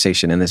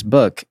conversation in this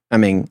book. I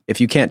mean, if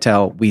you can't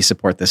tell, we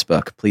support this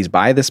book. Please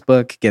buy this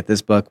book, get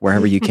this book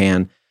wherever you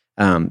can,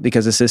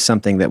 because this is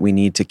something that we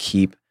need to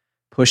keep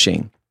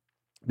pushing.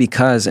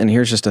 Because, and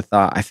here's just a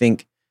thought, I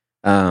think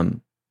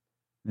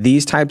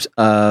these types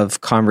of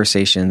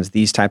conversations,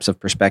 these types of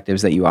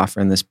perspectives that you offer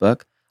in this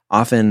book,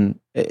 often,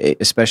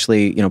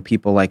 especially,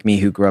 people like me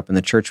who grew up in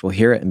the church will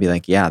hear it and be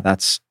like, yeah,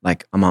 that's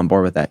like, I'm on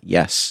board with that.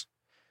 Yes.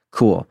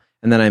 Cool.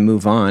 And then I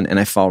move on and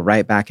I fall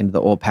right back into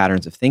the old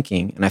patterns of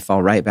thinking, and I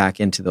fall right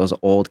back into those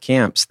old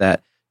camps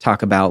that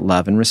talk about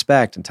love and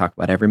respect and talk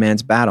about every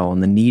man's battle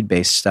and the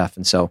need-based stuff.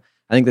 And so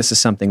I think this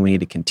is something we need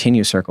to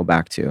continue circle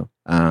back to.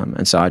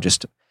 And so I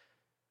just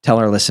tell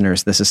our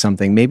listeners, this is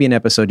something, maybe an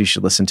episode you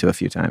should listen to a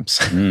few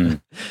times.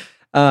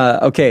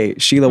 Okay,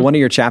 Sheila, one of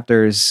your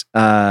chapters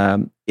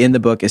in the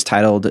book is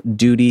titled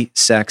Duty,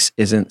 Sex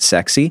Isn't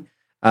Sexy.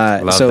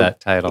 Love that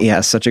title. Yeah,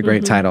 such a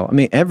great title. I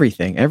mean, every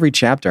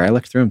chapter, I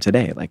looked through them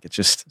today. Like, it's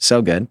just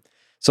so good.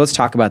 So let's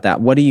talk about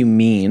that. What do you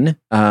mean?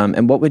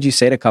 And what would you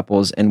say to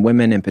couples and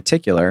women in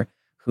particular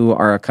who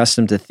are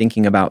accustomed to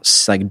thinking about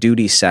like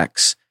duty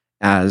sex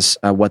as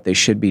what they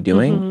should be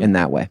doing in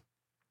that way?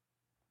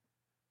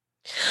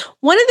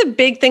 One of the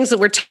big things that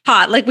we're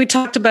taught, like we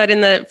talked about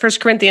in the 1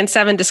 Corinthians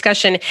 7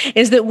 discussion,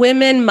 is that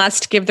women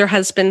must give their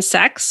husbands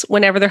sex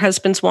whenever their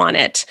husbands want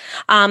it.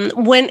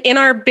 When in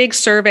our big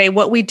survey,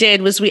 what we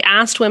did was we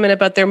asked women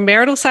about their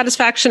marital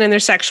satisfaction and their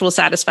sexual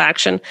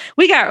satisfaction.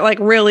 We got like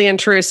really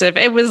intrusive.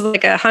 It was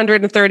like a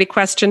 130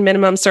 question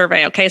minimum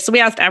survey. Okay. So we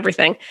asked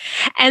everything.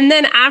 And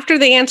then after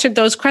they answered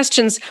those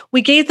questions,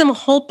 we gave them a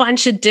whole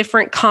bunch of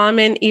different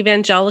common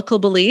evangelical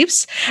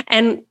beliefs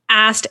and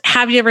asked,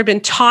 have you ever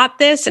been taught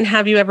this? And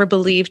have you ever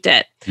believed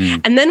it?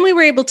 And then we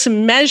were able to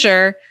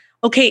measure,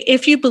 okay,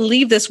 if you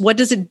believe this, what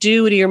does it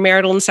do to your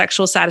marital and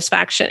sexual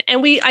satisfaction?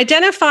 And we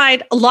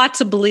identified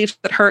lots of beliefs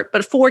that hurt,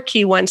 but 4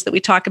 key ones that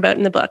we talk about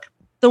in the book.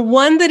 The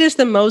one that is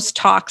the most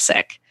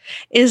toxic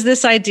is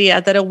this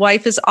idea that a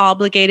wife is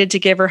obligated to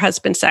give her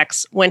husband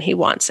sex when he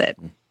wants it.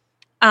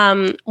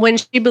 When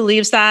she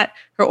believes that,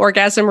 her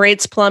orgasm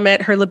rates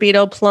plummet, her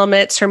libido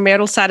plummets, her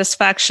marital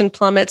satisfaction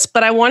plummets.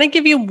 But I want to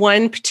give you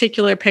one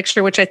particular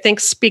picture, which I think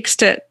speaks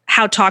to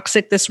how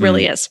toxic this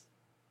really is.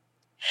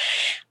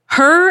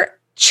 Her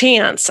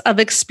chance of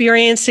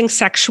experiencing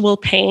sexual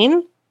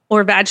pain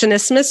or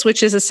vaginismus,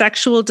 which is a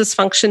sexual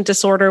dysfunction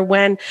disorder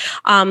when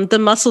the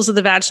muscles of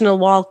the vaginal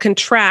wall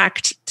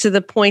contract to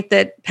the point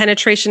that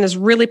penetration is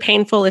really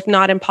painful, if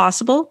not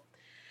impossible,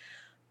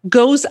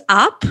 goes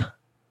up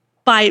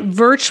by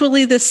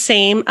virtually the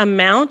same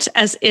amount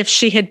as if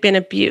she had been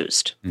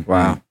abused.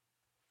 Wow.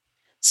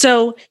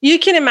 So you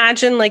can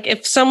imagine, like,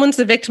 if someone's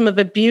the victim of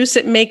abuse,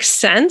 it makes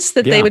sense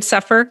that they would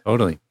suffer,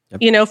 totally,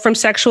 from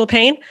sexual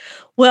pain.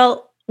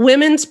 Well,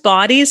 women's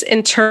bodies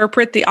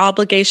interpret the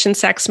obligation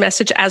sex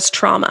message as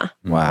trauma.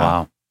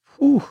 Wow.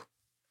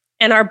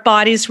 And our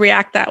bodies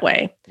react that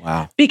way.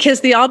 Wow. Because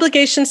the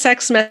obligation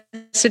sex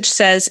message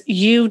says,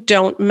 you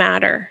don't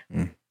matter.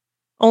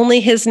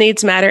 Only his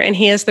needs matter, and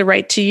he has the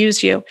right to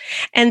use you.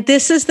 And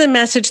this is the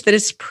message that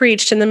is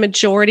preached in the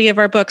majority of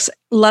our books.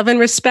 Love and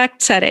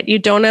Respect said it. You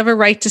don't have a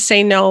right to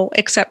say no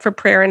except for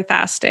prayer and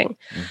fasting.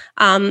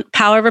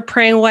 Power of a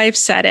Praying Wife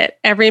said it.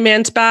 Every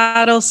Man's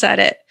Battle said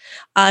it.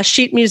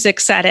 Sheet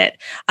Music said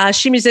it.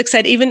 Sheet Music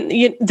said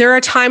there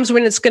are times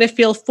when it's going to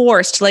feel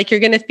forced, like you're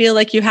going to feel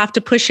like you have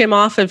to push him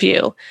off of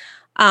you.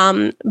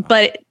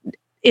 But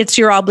it's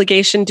your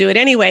obligation to do it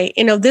anyway.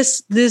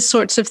 These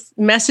sorts of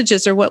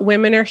messages are what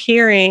women are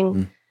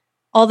hearing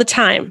all the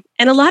time.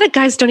 And a lot of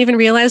guys don't even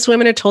realize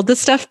women are told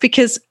this stuff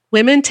because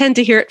women tend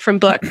to hear it from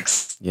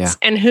books.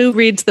 And who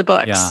reads the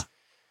books?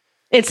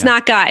 It's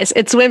not guys,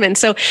 it's women.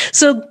 So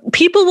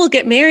people will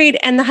get married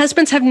and the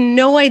husbands have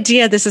no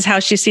idea this is how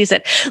she sees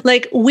it.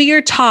 Like, we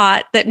are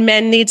taught that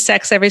men need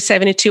sex every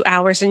 72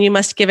 hours and you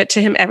must give it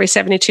to him every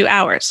 72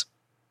 hours.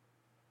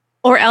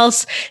 Or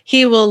else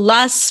he will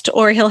lust,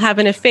 or he'll have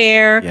an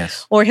affair,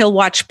 or he'll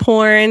watch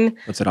porn.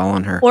 Puts it all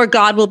on her. Or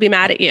God will be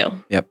mad at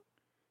you. Yep.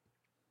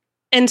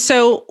 And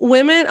so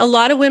a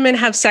lot of women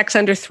have sex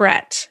under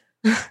threat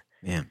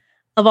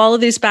of all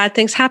of these bad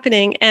things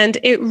happening. And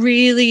it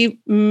really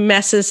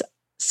messes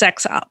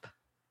sex up.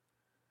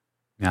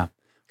 Yeah.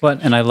 Well,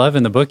 and I love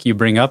in the book you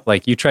bring up,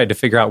 like, you tried to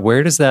figure out,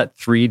 where does that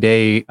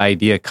 3-day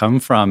idea come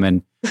from?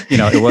 And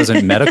it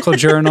wasn't medical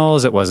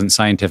journals. It wasn't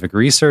scientific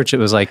research. It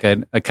was like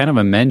a kind of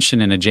a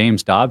mention in a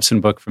James Dobson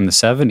book from the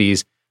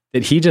 70s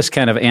that he just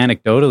kind of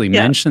anecdotally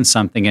mentioned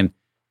something. And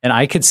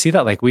I could see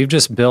that, like, we've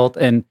just built,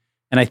 and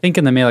I think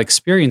in the male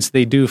experience,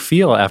 they do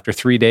feel after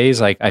 3 days,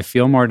 like, I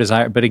feel more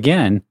desire. But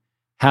again,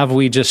 have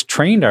we just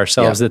trained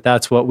ourselves that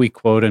that's what we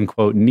quote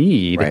unquote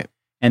need,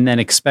 and then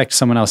expect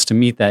someone else to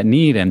meet that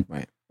need? And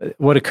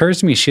what occurs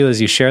to me, Sheila, as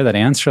you share that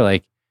answer,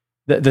 like,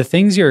 the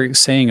things you're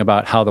saying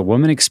about how the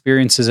woman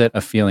experiences it, a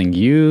feeling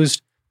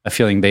used, a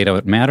feeling they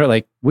don't matter,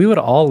 like, we would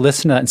all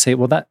listen to that and say,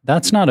 well,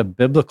 that's not a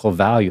biblical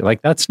value.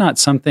 Like, that's not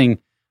something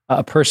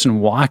a person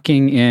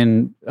walking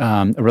in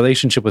a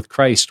relationship with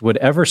Christ would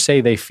ever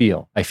say they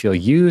feel. I feel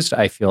used,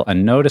 I feel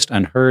unnoticed,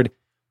 unheard.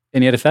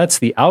 And yet if that's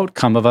the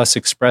outcome of us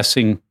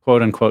expressing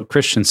quote unquote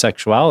Christian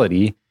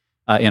sexuality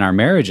in our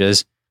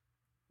marriages,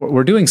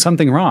 we're doing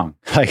something wrong.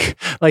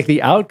 Like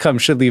the outcome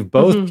should leave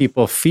both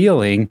people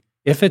feeling,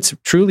 if it's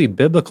truly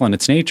biblical in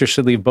its nature,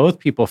 should leave both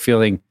people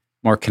feeling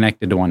more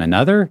connected to one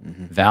another,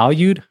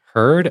 valued,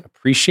 heard,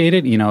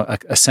 appreciated,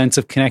 a sense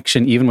of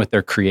connection even with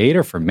their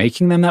creator for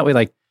making them that way.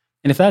 Like,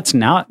 and if that's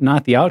not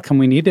the outcome,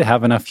 we need to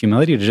have enough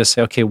humility to just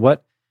say, okay,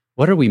 what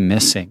are we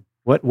missing?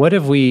 What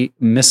have we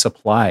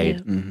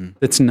misapplied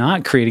that's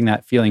not creating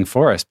that feeling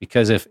for us?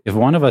 Because if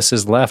one of us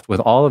is left with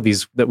all of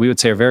these that we would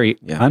say are very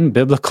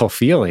unbiblical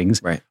feelings,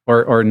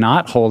 or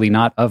not holy,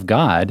 not of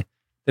God,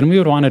 then we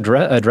would want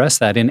to address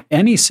that in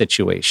any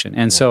situation.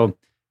 And so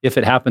if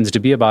it happens to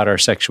be about our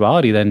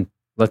sexuality, then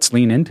let's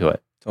lean into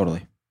it.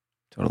 Totally.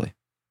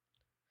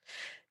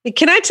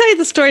 Can I tell you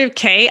the story of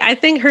Kay? I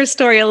think her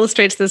story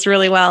illustrates this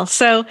really well.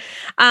 So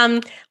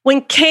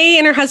when Kay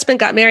and her husband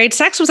got married,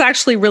 sex was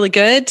actually really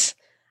good.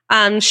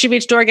 She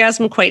reached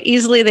orgasm quite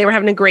easily. They were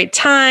having a great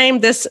time.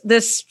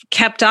 This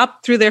kept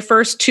up through their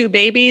first 2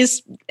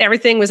 babies.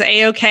 Everything was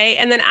A-okay.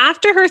 And then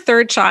after her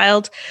 3rd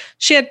child,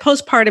 she had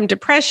postpartum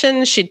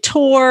depression. She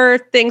tore.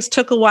 Things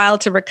took a while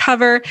to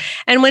recover.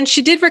 And when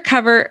she did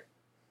recover,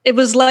 it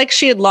was like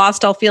she had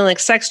lost all feeling.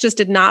 Sex just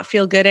did not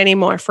feel good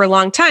anymore for a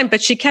long time.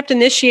 But she kept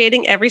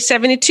initiating every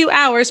 72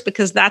 hours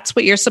because that's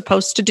what you're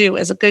supposed to do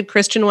as a good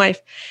Christian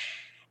wife.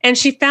 And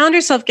she found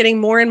herself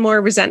getting more and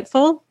more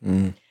resentful.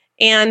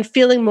 And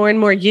feeling more and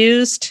more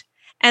used.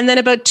 And then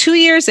about 2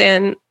 years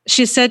in,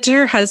 she said to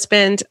her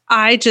husband,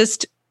 I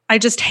just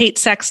hate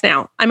sex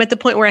now. I'm at the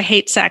point where I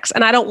hate sex,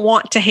 and I don't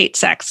want to hate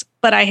sex,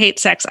 but I hate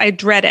sex. I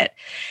dread it.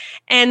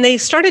 And they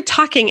started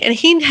talking, and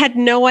he had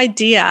no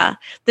idea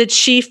that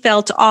she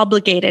felt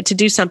obligated to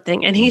do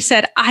something. And he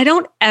said, I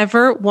don't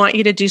ever want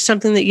you to do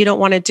something that you don't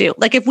want to do.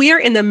 Like, if we are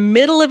in the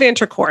middle of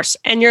intercourse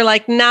and you're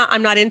like, nah,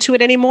 I'm not into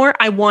it anymore,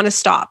 I want to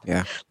stop.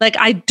 Like,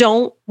 I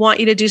don't want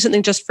you to do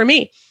something just for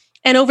me.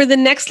 And over the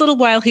next little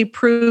while, he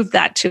proved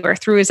that to her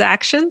through his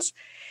actions.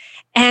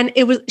 And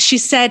she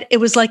said, it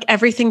was like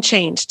everything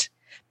changed,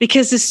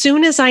 because as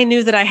soon as I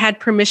knew that I had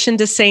permission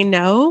to say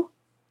no,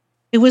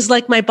 it was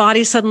like my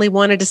body suddenly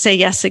wanted to say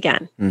yes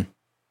again.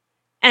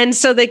 And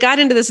so they got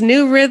into this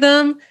new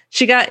rhythm.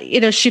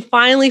 She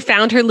finally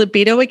found her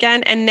libido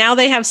again. And now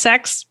they have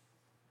sex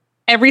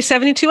every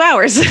 72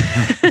 hours.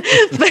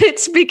 But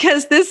it's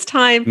because this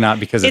time,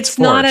 not because it's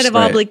not out of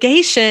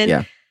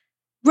obligation.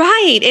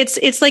 Right.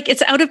 It's like,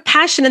 it's out of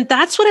passion. And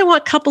that's what I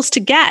want couples to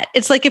get.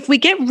 It's like, if we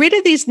get rid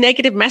of these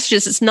negative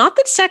messages, it's not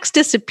that sex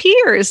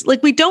disappears.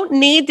 Like, we don't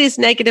need these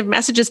negative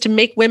messages to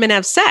make women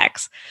have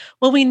sex.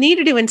 What we need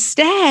to do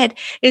instead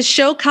is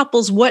show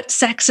couples what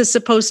sex is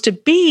supposed to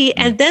be.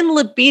 And then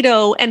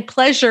libido and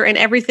pleasure and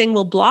everything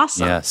will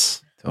blossom.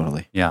 Yes,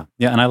 totally. Yeah.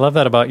 And I love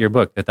that about your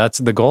book, that's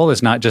the goal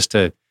is not just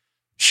to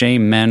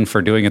shame men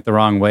for doing it the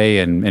wrong way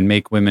and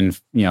make women,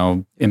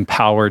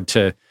 empowered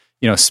to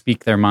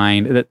speak their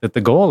mind, that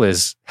the goal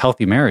is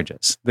healthy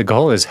marriages. The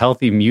goal is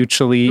healthy,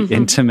 mutually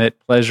intimate,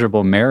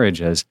 pleasurable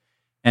marriages.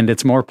 And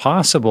it's more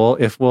possible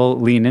if we'll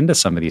lean into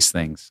some of these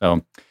things.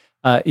 So,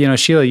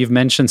 Sheila, you've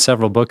mentioned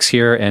several books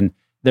here, and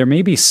there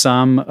may be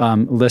some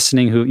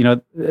listening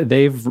who,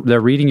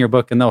 they're reading your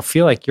book and they'll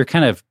feel like you're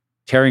kind of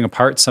tearing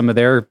apart some of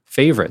their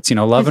favorites,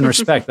 Love and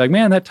Respect. Like,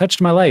 man, that touched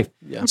my life.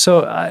 Yeah.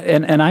 So,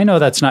 and I know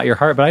that's not your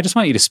heart, but I just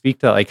want you to speak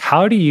to that. Like,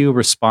 how do you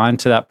respond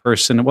to that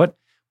person?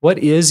 What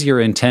is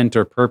your intent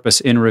or purpose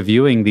in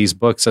reviewing these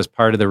books as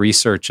part of the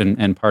research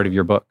and part of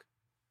your book?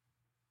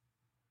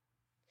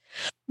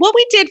 What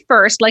we did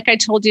first, like I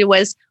told you,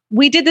 was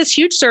we did this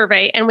huge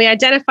survey and we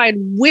identified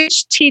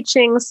which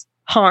teachings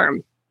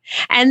harm.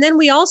 And then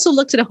we also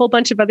looked at a whole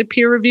bunch of other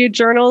peer-reviewed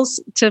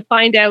journals to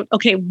find out,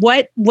 okay,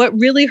 what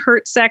really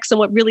hurts sex and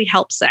what really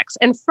helps sex.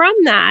 And from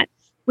that,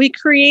 we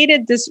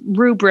created this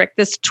rubric,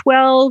 this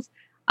 12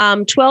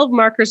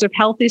 markers of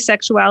healthy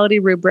sexuality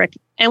rubric.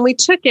 And we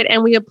took it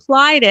and we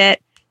applied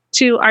it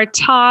to our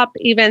top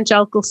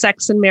evangelical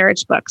sex and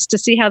marriage books to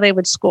see how they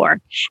would score.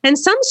 And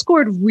some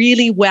scored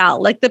really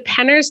well. Like the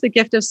Penner's The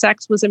Gift of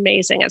Sex was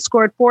amazing. It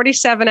scored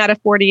 47 out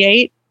of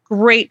 48.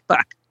 Great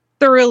book.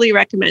 Thoroughly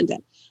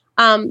recommended.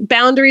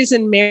 Boundaries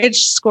in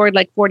Marriage scored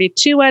like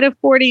 42 out of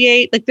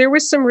 48. Like there were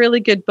some really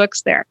good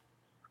books there.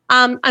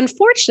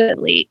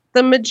 Unfortunately,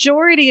 the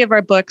majority of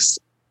our books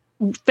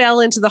fell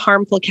into the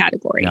harmful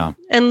category. Yeah.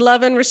 And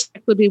Love and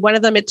Respect would be one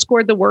of them. It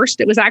scored the worst.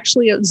 It was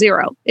actually a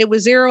 0. It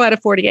was 0 out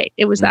of 48.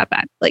 It was that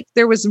bad. Like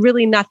there was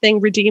really nothing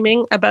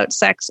redeeming about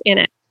sex in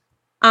it.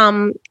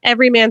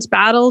 Every Man's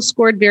Battle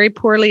scored very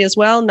poorly as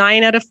well,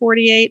 9 out of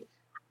 48.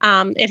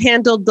 It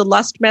handled the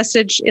lust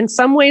message in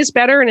some ways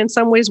better and in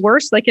some ways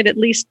worse. Like it at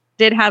least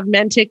did have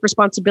men take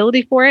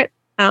responsibility for it,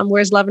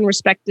 whereas Love and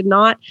Respect did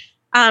not.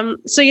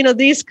 So,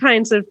 these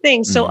kinds of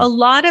things. So a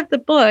lot of the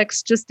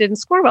books just didn't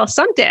score well.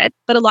 Some did,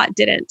 but a lot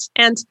didn't.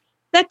 And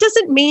that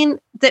doesn't mean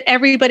that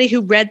everybody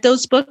who read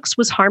those books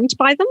was harmed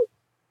by them,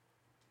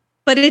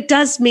 but it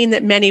does mean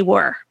that many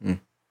were.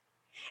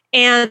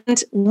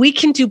 And we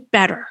can do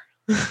better.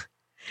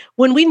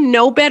 When we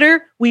know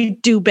better, we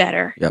do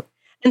better. Yep.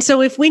 And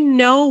so if we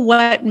know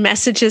what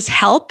messages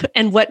help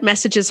and what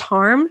messages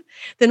harm,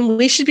 then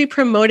we should be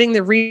promoting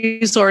the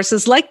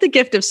resources like The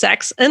Gift of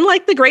Sex and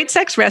like The Great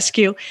Sex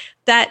Rescue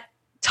that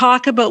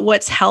talk about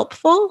what's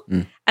helpful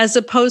as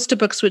opposed to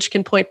books which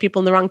can point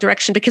people in the wrong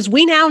direction. Because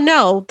we now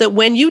know that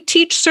when you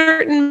teach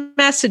certain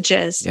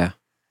messages,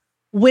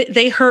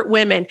 they hurt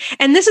women.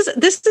 And this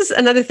is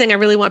another thing I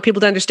really want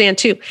people to understand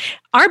too.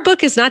 Our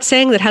book is not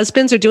saying that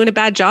husbands are doing a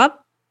bad job.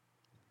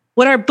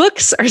 What our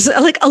books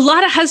are like, a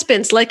lot of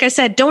husbands, like I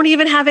said, don't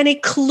even have any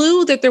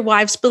clue that their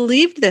wives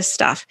believed this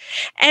stuff.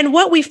 And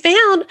what we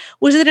found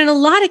was that in a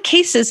lot of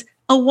cases,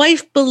 a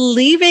wife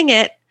believing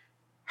it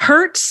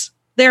hurts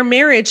their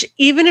marriage,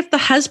 even if the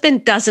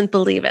husband doesn't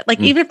believe it.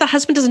 Like, even if the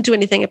husband doesn't do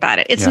anything about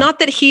it. It's not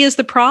that he is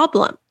the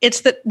problem.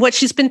 It's that what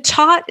she's been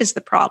taught is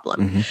the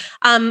problem.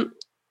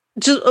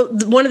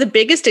 Just, one of the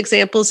biggest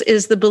examples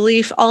is the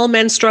belief all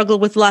men struggle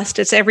with lust.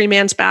 It's every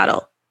man's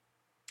battle.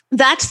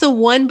 That's the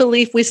one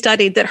belief we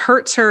studied that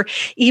hurts her,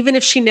 even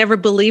if she never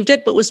believed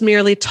it, but was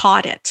merely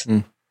taught it.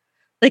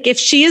 Like if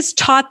she is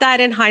taught that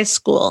in high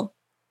school,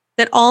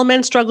 that all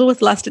men struggle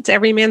with lust, it's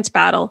every man's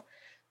battle,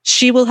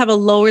 she will have a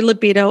lower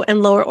libido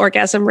and lower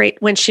orgasm rate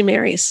when she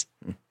marries.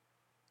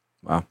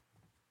 Wow.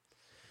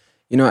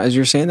 As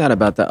you're saying that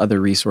about the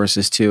other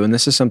resources too, and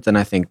this is something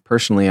I think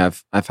personally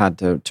I've had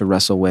to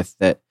wrestle with,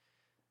 that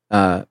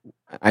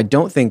I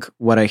don't think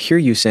what I hear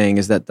you saying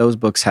is that those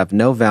books have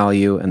no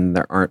value and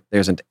there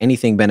isn't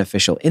anything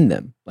beneficial in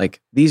them.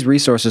 Like these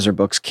resources or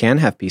books can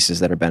have pieces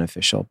that are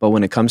beneficial, but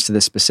when it comes to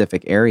this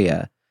specific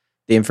area,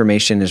 the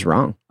information is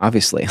wrong.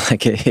 Obviously,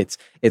 like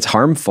it's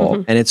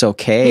harmful and it's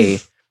okay.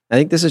 I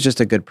think this is just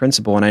a good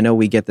principle, and I know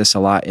we get this a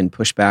lot in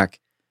pushback.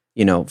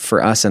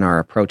 For us in our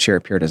approach here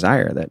at Pure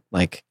Desire, that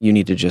like you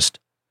need to just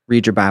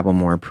read your Bible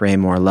more, pray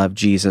more, love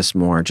Jesus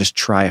more, just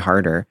try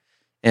harder.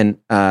 And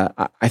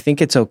I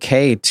think it's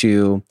okay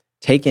to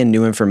take in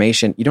new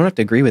information. You don't have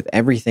to agree with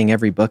everything,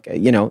 every book.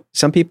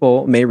 Some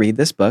people may read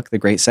this book, The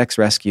Great Sex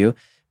Rescue,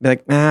 be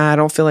like, I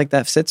don't feel like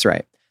that sits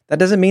right. That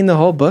doesn't mean the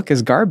whole book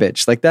is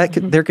garbage. Like that,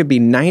 there could be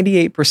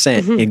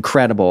 98%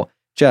 incredible,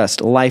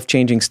 just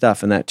life-changing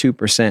stuff in that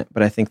 2%.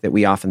 But I think that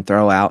we often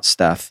throw out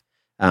stuff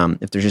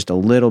if there's just a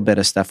little bit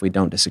of stuff we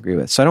don't disagree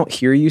with. So I don't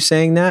hear you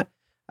saying that.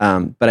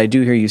 But I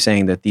do hear you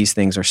saying that these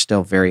things are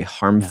still very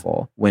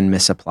harmful when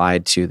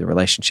misapplied to the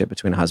relationship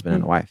between a husband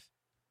and a wife.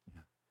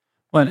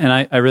 Well, and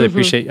I really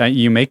appreciate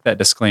you make that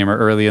disclaimer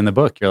early in the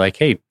book. You're like,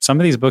 hey, some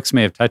of these books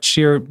may have touched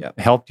you,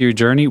 helped your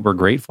journey. We're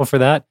grateful for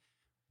that.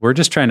 We're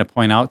just trying to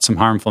point out some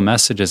harmful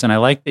messages. And I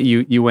like that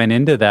you went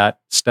into that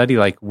study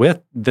like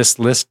with this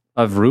list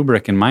of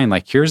rubric in mind.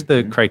 Like, here's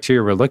the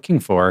criteria we're looking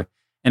for.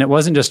 And it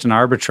wasn't just an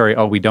arbitrary,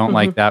 we don't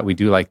like that, we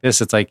do like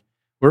this. It's like,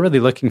 we're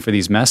really looking for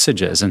these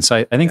messages. And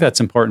so I think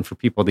that's important for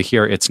people to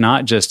hear. It's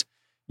not just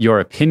your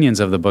opinions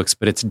of the books,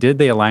 but it's did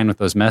they align with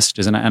those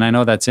messages? And I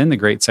know that's in The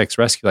Great Sex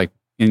Rescue, like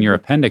in your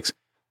appendix.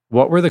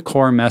 what were the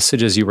core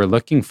messages you were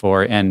looking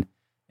for, and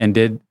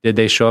did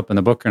they show up in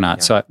the book or not?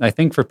 Yeah. So I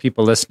think for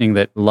people listening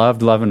that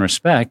loved love and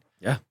respect,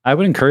 I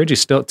would encourage you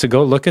still to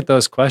go look at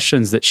those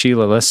questions that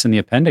Sheila lists in the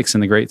appendix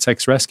in The Great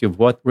Sex Rescue.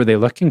 What were they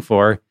looking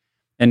for?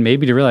 And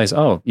maybe to realize,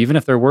 even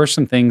if there were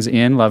some things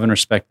in love and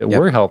respect that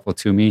were helpful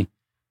to me,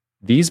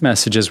 these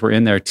messages were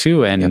in there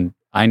too. And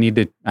I need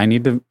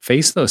to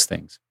face those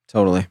things.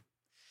 Totally.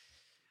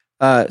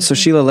 So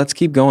Sheila, let's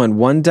keep going.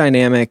 One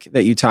dynamic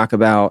that you talk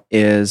about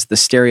is the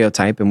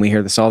stereotype, and we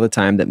hear this all the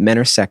time, that men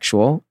are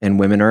sexual and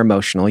women are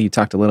emotional. You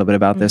talked a little bit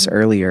about this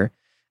earlier.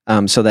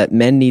 So that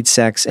men need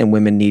sex and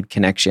women need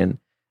connection.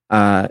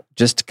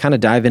 Just kind of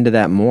dive into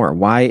that more.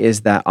 Why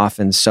is that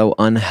often so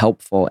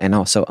unhelpful and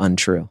also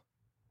untrue?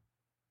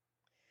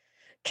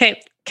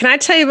 Okay. Can I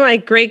tell you about my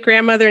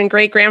great-grandmother and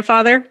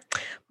great-grandfather?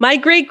 My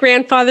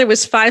great-grandfather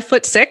was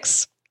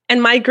 5'6",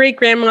 and my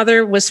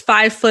great-grandmother was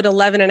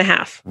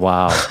 5'11.5".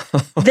 Wow.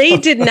 They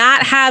did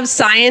not have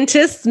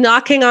scientists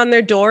knocking on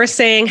their door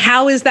saying,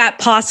 how is that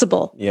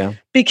possible? Yeah.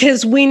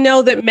 Because we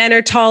know that men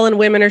are tall and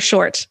women are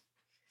short.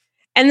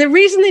 And the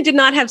reason they did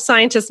not have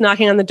scientists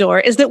knocking on the door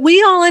is that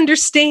we all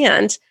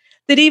understand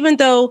that even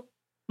though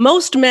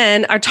most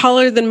men are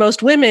taller than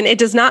most women, it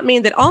does not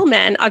mean that all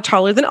men are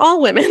taller than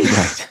all women.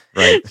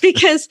 Right.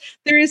 Because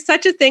there is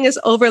such a thing as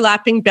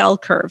overlapping bell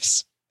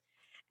curves.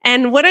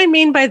 And what I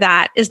mean by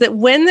that is that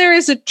when there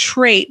is a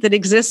trait that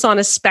exists on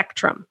a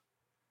spectrum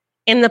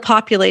in the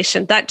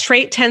population, that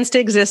trait tends to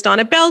exist on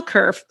a bell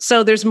curve.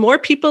 So there's more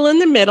people in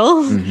the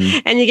middle,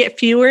 and you get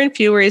fewer and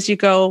fewer as you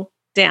go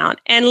down.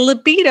 And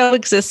libido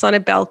exists on a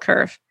bell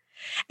curve.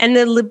 And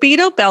the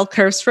libido bell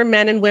curves for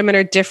men and women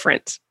are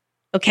different.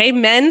 Okay,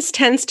 men's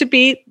tend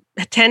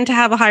to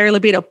have a higher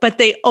libido, but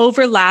they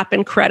overlap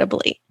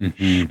incredibly.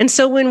 And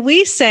so when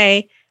we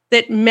say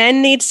that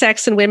men need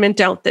sex and women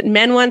don't, that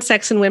men want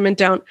sex and women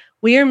don't,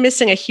 we are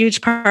missing a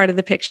huge part of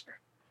the picture.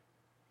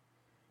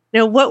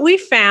 Now, what we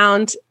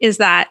found is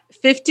that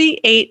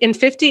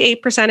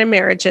 58% of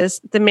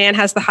marriages, the man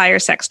has the higher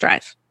sex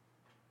drive.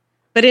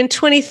 But in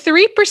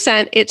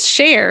 23%, it's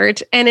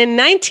shared. And in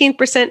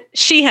 19%,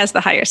 she has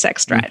the higher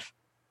sex drive.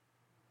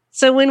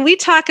 So when we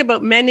talk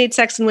about men need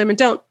sex and women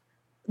don't,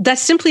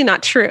 that's simply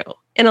not true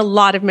in a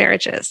lot of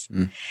marriages.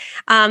 The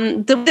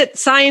way that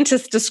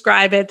scientists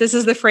describe it, this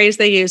is the phrase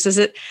they use, is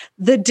that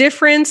the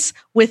difference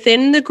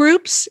within the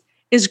groups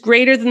is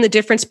greater than the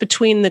difference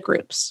between the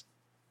groups.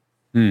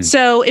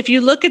 So if you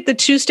look at the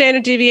two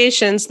standard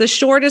deviations, the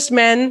shortest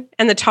men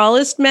and the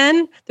tallest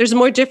men, there's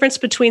more difference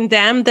between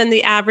them than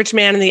the average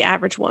man and the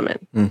average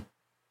woman.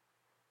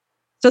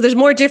 So there's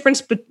more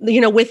difference,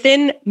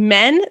 within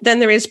men than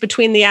there is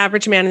between the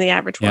average man and the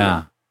average woman.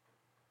 Yeah.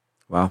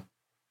 Wow.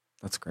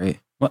 That's great.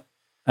 Well,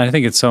 I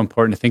think it's so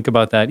important to think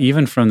about that,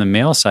 even from the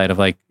male side of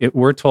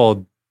we're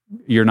told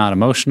you're not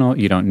emotional,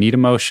 you don't need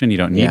emotion, you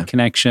don't need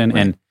connection.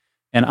 Right.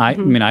 And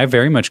I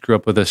very much grew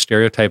up with a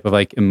stereotype of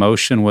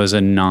emotion was a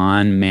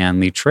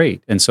non-manly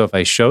trait. And so if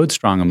I showed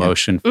strong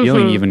emotion,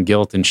 feeling even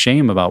guilt and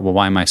shame about,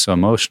 why am I so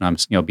emotional?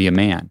 Be a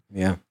man.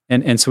 Yeah.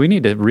 And so we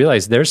need to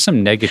realize there's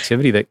some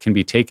negativity that can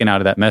be taken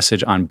out of that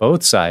message on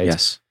both sides.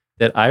 Yes.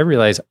 That I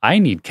realize I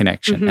need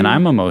connection and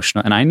I'm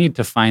emotional and I need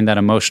to find that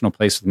emotional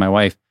place with my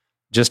wife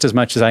just as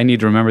much as I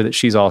need to remember that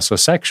she's also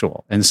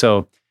sexual. And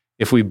so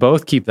if we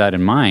both keep that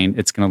in mind,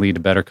 it's going to lead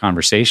to better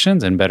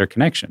conversations and better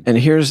connection. And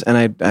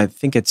I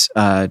think it's,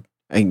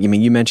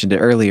 you mentioned it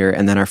earlier,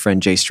 and then our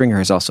friend Jay Stringer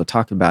has also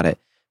talked about it.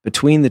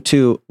 Between the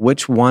two,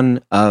 which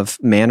one of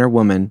man or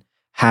woman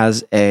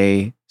has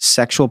a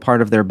sexual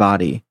part of their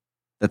body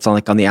that's on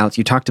the outside?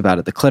 You talked about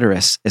it. The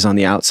clitoris is on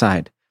the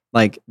outside.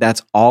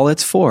 That's all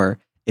it's for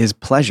is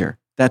pleasure.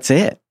 That's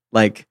it.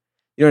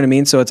 You know what I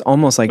mean? So it's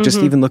almost just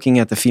even looking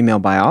at the female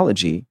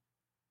biology,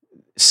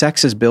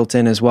 sex is built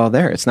in as well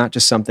there. It's not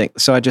just something.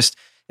 So it's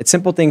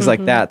simple things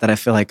like that I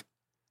feel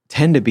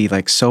tend to be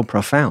so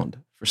profound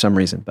for some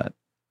reason. But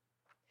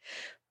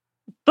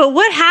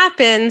what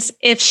happens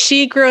if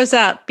she grows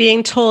up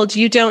being told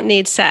you don't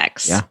need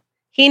sex? Yeah.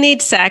 He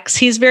needs sex.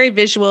 He's very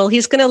visual.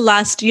 He's going to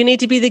lust. You need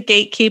to be the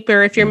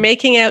gatekeeper. If you're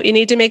making out, you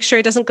need to make sure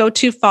it doesn't go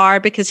too far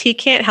because he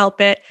can't help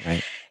it.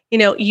 Right.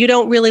 You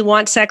don't really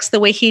want sex the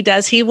way he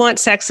does. He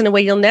wants sex in a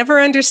way you'll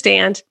never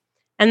understand.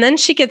 And then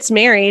she gets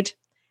married.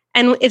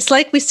 And it's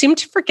we seem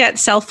to forget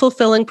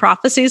self-fulfilling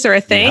prophecies are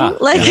a thing.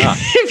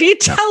 If you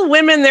tell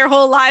women their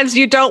whole lives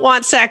you don't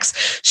want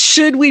sex,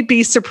 should we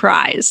be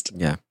surprised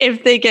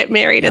if they get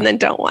married and then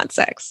don't want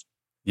sex?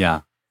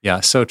 Yeah.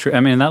 Yeah. So true.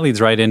 And that leads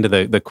right into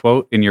the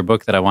quote in your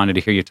book that I wanted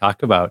to hear you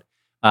talk about.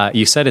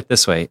 You said it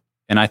this way,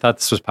 and I thought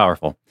this was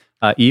powerful.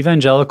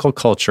 Evangelical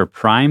culture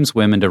primes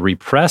women to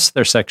repress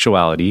their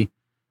sexuality,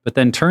 but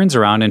then turns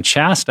around and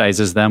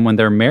chastises them when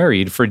they're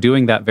married for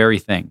doing that very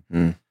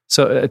thing.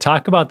 So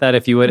talk about that,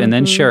 if you would, and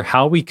then share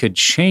how we could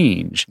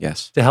change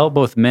to help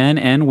both men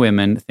and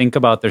women think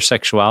about their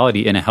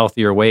sexuality in a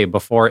healthier way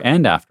before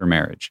and after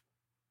marriage.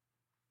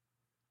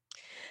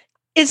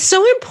 It's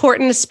so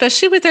important,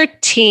 especially with our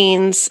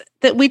teens,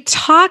 that we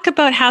talk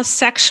about how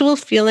sexual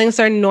feelings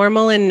are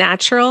normal and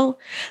natural.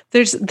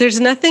 There's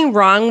nothing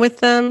wrong with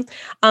them.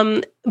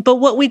 But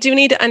what we do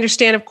need to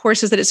understand, of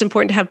course, is that it's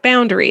important to have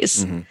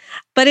boundaries. Mm-hmm.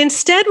 But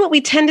instead, what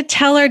we tend to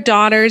tell our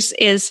daughters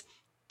is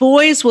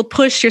boys will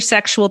push your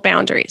sexual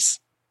boundaries.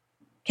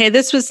 Okay,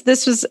 this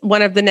was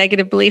one of the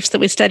negative beliefs that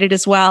we studied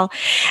as well.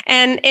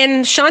 And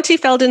in Shanti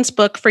Felden's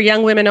book, For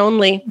Young Women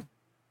Only,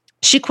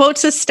 she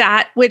quotes a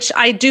stat, which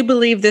I do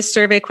believe this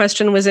survey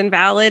question was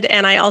invalid,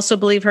 and I also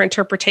believe her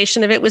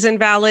interpretation of it was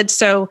invalid.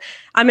 So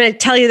I'm going to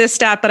tell you this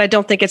stat, but I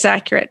don't think it's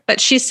accurate.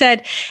 But she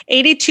said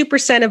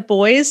 82% of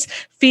boys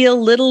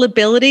feel little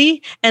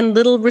ability and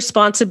little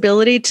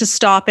responsibility to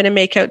stop in a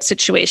makeout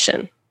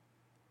situation.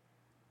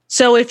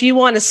 So if you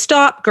want to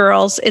stop,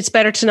 girls, it's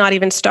better to not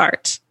even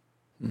start.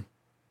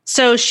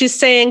 So she's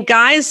saying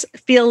guys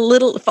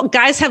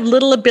have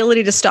little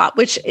ability to stop,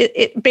 which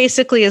it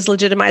basically is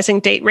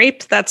legitimizing date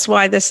rape. That's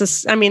why this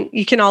is, I mean,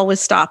 you can always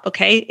stop.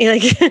 Okay.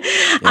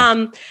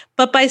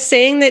 But by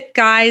saying that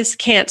guys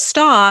can't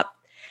stop,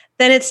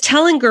 then it's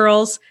telling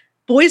girls,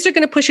 boys are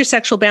going to push your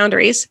sexual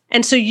boundaries.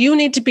 And so you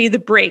need to be the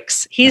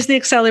brakes. He's the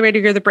accelerator,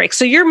 you're the brakes.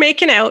 So you're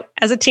making out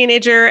as a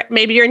teenager,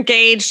 maybe you're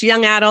engaged,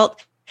 young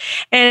adult,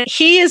 and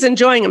he is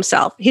enjoying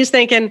himself. He's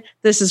thinking,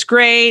 this is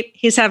great.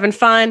 He's having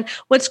fun.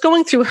 What's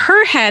going through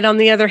her head, on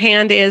the other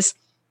hand, is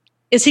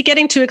he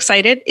getting too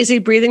excited? Is he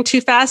breathing too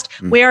fast?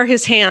 Where are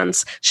his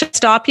hands? Should I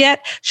stop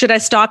yet? Should I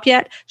stop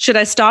yet? Should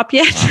I stop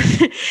yet?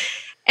 Wow.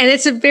 And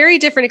it's a very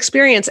different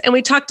experience. And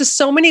we talked to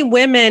so many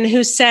women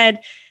who said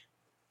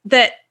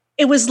that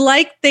it was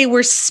like they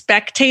were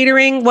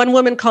spectatoring. One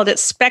woman called it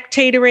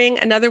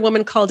spectatoring. Another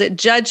woman called it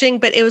judging.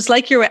 But it was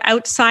like you were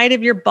outside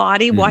of your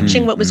body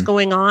watching what was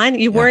going on.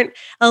 You weren't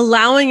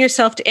allowing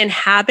yourself to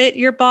inhabit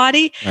your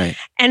body. Right.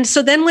 And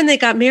so then when they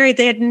got married,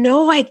 they had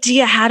no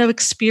idea how to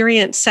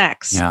experience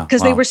sex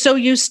because they were so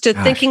used to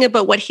thinking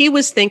about what he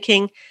was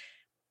thinking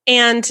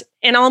and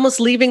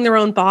almost leaving their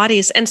own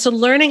bodies. And so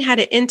learning how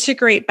to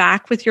integrate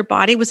back with your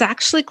body was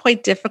actually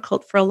quite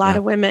difficult for a lot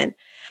of women.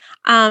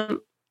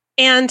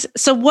 And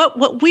so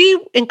what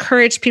we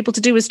encourage people to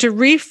do is to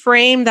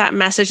reframe that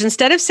message.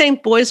 Instead of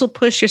saying boys will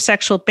push your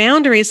sexual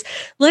boundaries,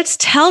 let's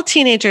tell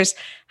teenagers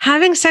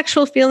having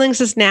sexual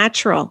feelings is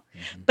natural,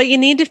 but you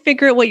need to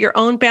figure out what your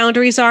own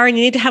boundaries are, and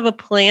you need to have a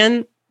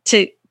plan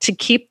to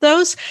keep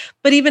those.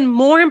 But even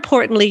more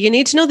importantly, you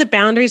need to know the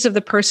boundaries of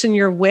the person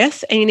you're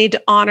with, and you need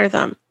to honor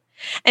them.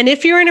 And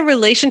if you're in a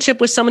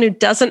relationship with someone who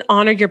doesn't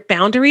honor your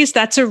boundaries,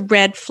 that's a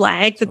red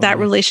flag that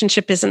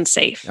relationship isn't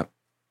safe. Yep.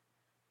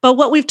 But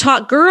what we've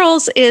taught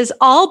girls is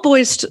all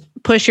boys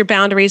push your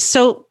boundaries.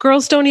 So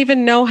girls don't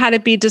even know how to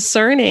be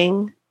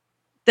discerning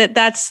that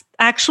that's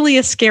actually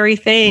a scary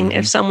thing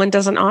if someone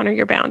doesn't honor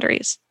your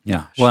boundaries.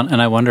 Yeah. Well,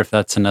 and I wonder if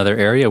that's another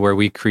area where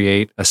we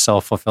create a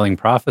self-fulfilling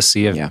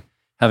prophecy of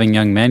having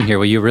young men here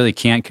where you really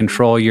can't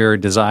control your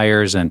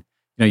desires, and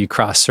you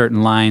cross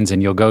certain lines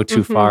and you'll go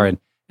too far.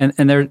 And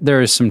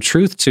there is some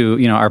truth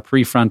to, our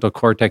prefrontal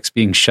cortex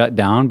being shut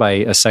down by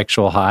a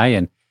sexual high.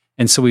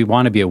 And so we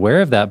want to be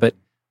aware of that. But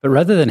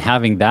rather than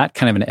having that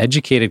kind of an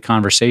educated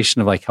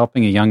conversation of like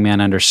helping a young man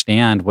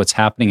understand what's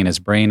happening in his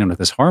brain and with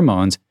his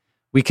hormones,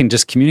 we can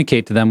just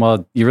communicate to them,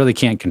 well, you really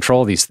can't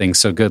control these things,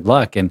 so good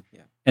luck. And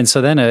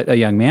so then a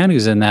young man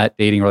who's in that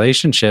dating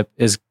relationship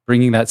is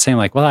bringing that same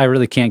like, well, I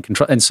really can't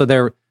control. And so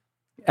their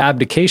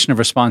abdication of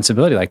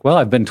responsibility, like, well,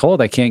 I've been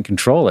told I can't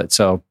control it.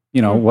 So,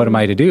 what am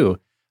I to do?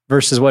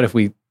 Versus what if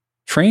we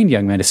trained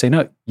young men to say,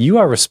 no, you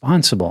are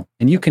responsible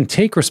and you can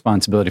take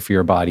responsibility for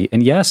your body.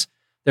 And yes,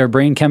 there are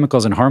brain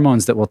chemicals and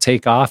hormones that will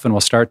take off and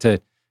will start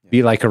to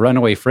be like a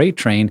runaway freight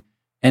train.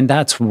 And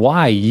that's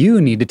why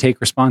you need to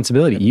take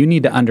responsibility. You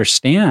need to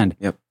understand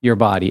your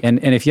body. And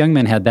if young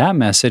men had that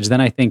message, then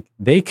I think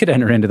they could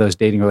enter into those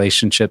dating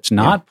relationships,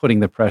 not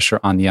putting the pressure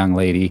on the young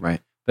lady,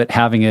 but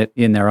having it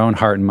in their own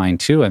heart and mind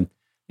too. And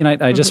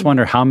I just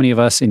wonder how many of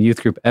us in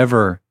youth group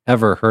ever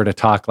heard a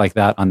talk like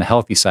that on the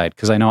healthy side?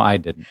 Because I know I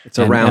didn't. It's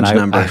a round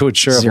number. I would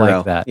sure 0.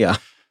 have liked that.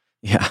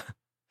 Yeah.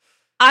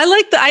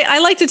 I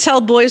like to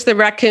tell boys the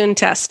raccoon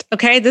test.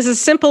 Okay, this is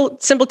simple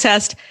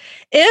test.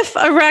 If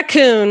a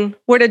raccoon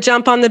were to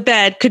jump on the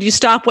bed, could you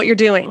stop what you're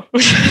doing?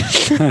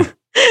 And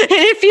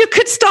if you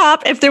could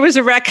stop, if there was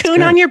a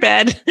raccoon on your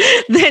bed,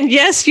 then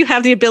yes, you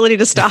have the ability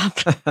to stop.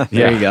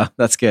 There you go.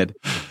 That's good.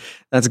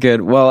 That's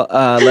good. Well,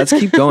 let's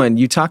keep going.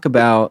 You talk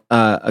about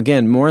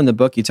again more in the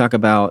book. You talk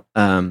about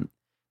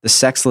the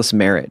sexless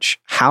marriage.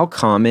 How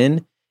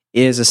common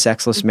is a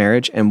sexless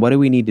marriage, and what do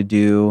we need to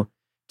do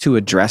to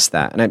address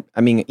that? And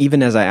I mean,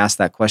 even as I asked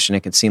that question,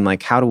 it could seem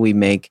like, how do we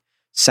make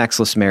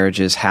sexless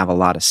marriages have a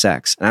lot of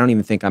sex? And I don't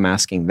even think I'm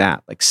asking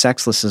that. Like,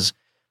 sexless is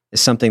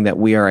something that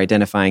we are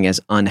identifying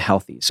as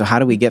unhealthy. So how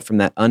do we get from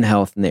that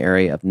unhealth in the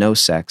area of no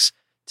sex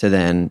to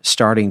then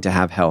starting to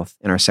have health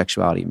in our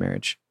sexuality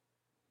marriage?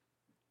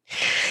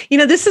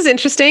 This is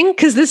interesting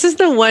because this is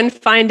the one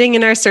finding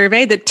in our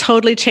survey that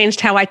totally changed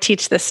how I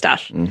teach this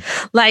stuff.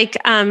 Like,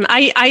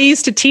 I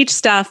used to teach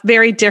stuff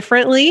very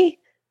differently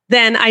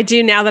than I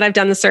do now that I've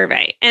done the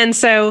survey. And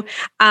so,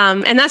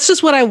 and that's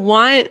just what I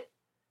want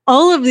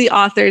all of the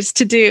authors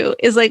to do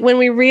is like, when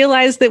we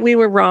realize that we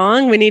were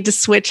wrong, we need to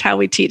switch how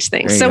we teach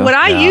things. So what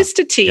I used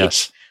to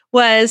teach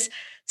was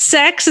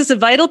sex is a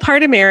vital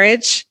part of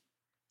marriage,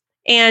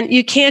 and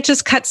you can't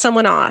just cut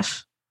someone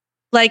off.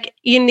 Like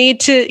you need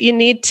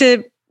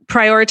to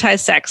prioritize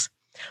sex.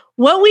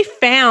 What we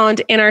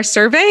found in our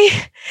survey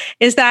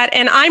is that,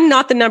 and I'm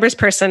not the numbers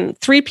person,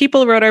 3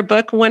 people wrote our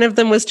book. One of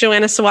them was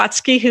Joanna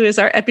Sawatsky, who is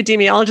our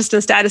epidemiologist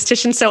and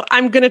statistician. So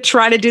I'm going to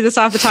try to do this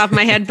off the top of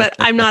my head, but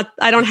I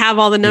don't have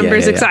all the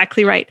numbers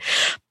exactly right.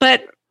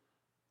 But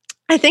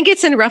I think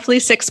it's in roughly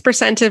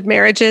 6% of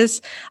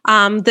marriages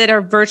that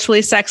are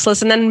virtually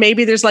sexless. And then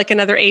maybe there's like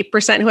another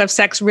 8% who have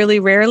sex really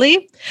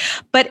rarely.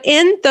 But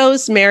in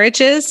those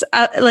marriages,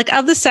 like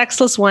of the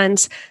sexless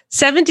ones,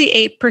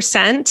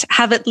 78%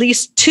 have at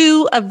least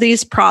 2 of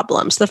these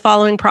problems, the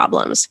following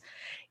problems.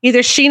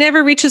 Either she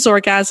never reaches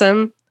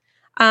orgasm,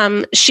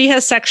 she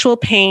has sexual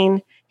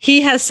pain,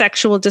 he has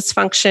sexual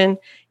dysfunction,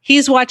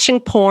 he's watching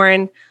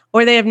porn,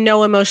 or they have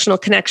no emotional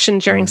connection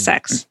during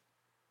sex.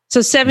 So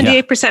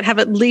 78% have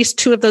at least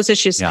 2 of those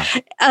issues.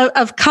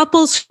 Of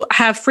couples who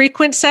have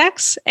frequent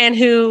sex and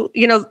who,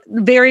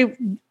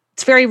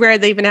 it's very rare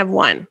they even have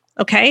 1.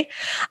 Okay.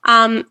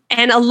 And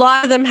a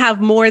lot of them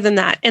have more than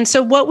that. And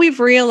so what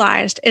we've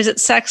realized is that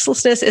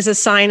sexlessness is a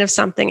sign of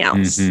something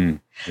else.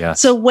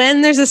 So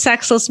when there's a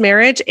sexless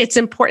marriage, it's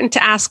important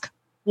to ask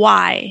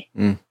why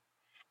and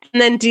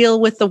then deal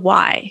with the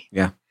why.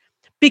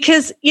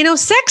 Because,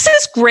 sex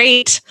is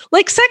great.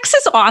 Like, sex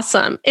is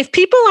awesome. If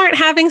people aren't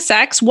having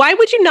sex, why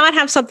would you not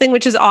have something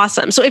which is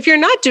awesome? So if you're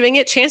not doing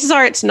it, chances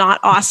are it's not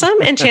awesome.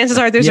 And chances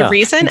are there's a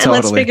reason. And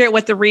let's figure out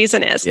what the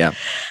reason is. The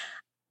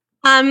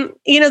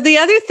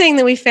other thing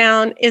that we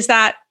found is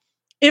that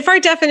if our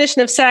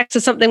definition of sex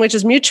is something which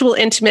is mutual,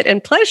 intimate,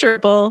 and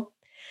pleasurable,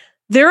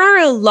 there are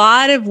a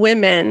lot of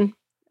women,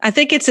 I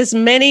think it's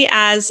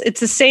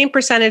the same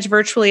percentage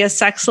virtually as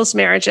sexless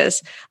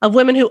marriages, of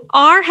women who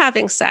are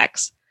having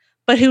sex,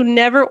 but who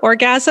never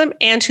orgasm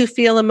and who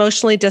feel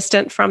emotionally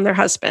distant from their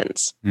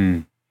husbands.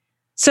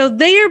 So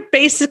they are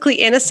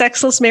basically in a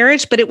sexless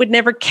marriage, but it would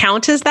never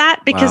count as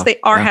that because they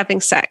are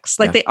having sex.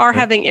 Like they are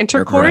having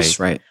intercourse,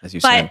 right, as you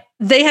but said.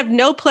 They have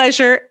no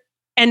pleasure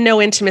and no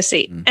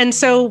intimacy. And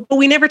so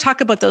we never talk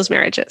about those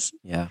marriages.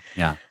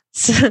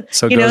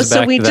 So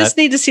we just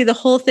need to see the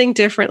whole thing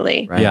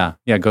differently.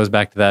 It goes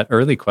back to that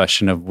early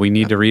question of we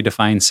need to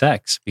redefine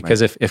sex,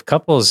 because if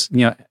couples,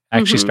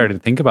 actually started to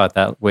think about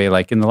that way,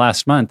 like in the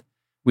last month,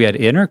 we had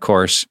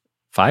intercourse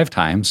 5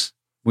 times,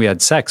 we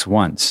had sex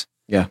once.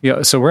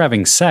 So we're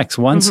having sex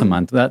once a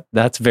month.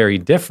 That's very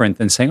different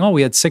than saying,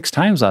 we had 6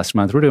 times last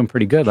month. We're doing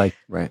pretty good. Like,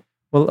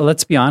 well,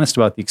 let's be honest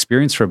about the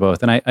experience for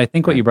both. And I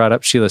think what you brought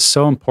up, Sheila, is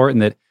so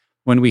important, that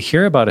when we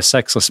hear about a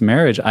sexless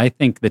marriage, I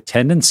think the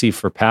tendency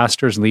for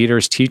pastors,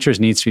 leaders, teachers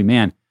needs to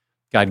be,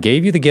 God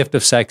gave you the gift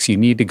of sex. You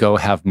need to go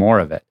have more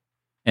of it.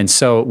 And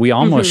so we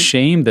almost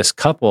shame this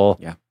couple.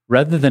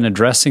 Rather than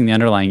addressing the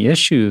underlying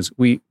issues,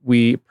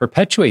 we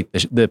perpetuate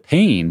the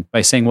pain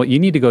by saying, well, you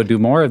need to go do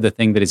more of the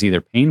thing that is either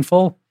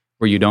painful,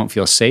 where you don't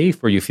feel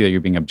safe, where you feel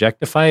you're being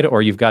objectified,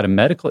 or you've got a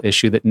medical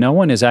issue that no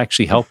one is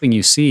actually helping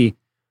you see.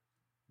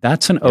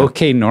 That's an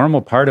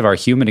normal part of our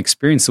human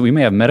experience. So we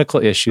may have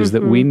medical issues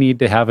that we need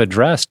to have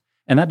addressed.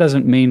 And that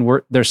doesn't mean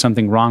there's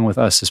something wrong with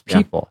us as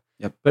people.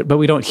 But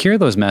we don't hear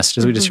those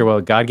messages. We just hear, well,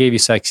 God gave you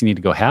sex, you need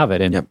to go have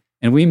it.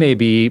 And we may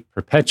be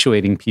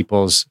perpetuating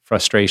people's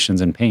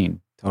frustrations and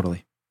pain.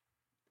 Totally.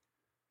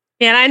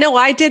 And I know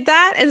I did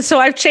that. And so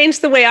I've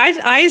changed the way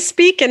I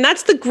speak. And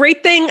that's the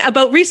great thing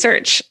about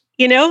research,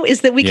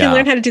 is that we can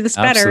learn how to do this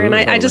better. And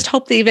I just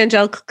hope the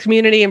evangelical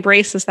community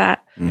embraces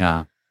that.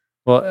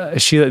 Well,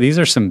 Sheila, these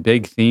are some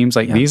big themes.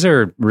 These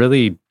are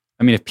really,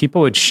 if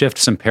people would shift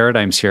some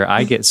paradigms here,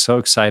 I get so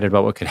excited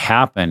about what could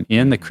happen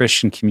in the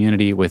Christian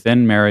community,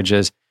 within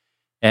marriages.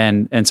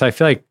 And so I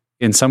feel like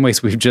in some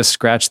ways we've just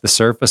scratched the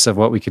surface of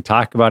what we could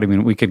talk about.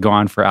 We could go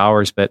on for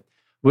hours, but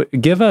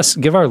give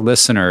our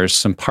listeners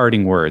some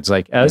parting words.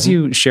 Like, as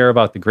you share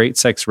about the Great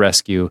Sex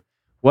Rescue,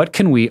 what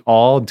can we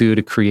all do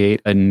to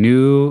create a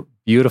new,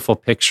 beautiful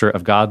picture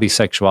of godly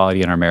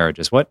sexuality in our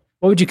marriages? What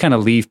would you kind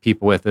of leave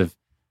people with of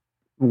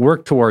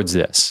work towards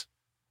this?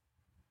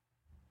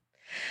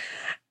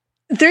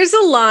 There's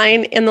a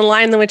line in The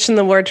Lion, the Witch, and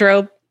the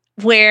Wardrobe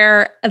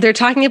where they're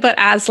talking about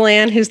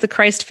Aslan, who's the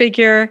Christ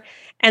figure,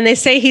 and they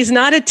say he's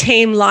not a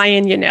tame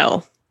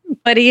lion,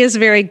 but he is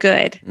very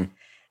good.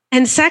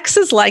 And sex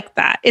is like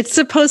that. It's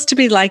supposed to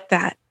be like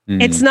that.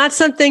 It's not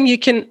something you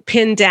can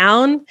pin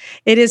down.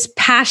 It is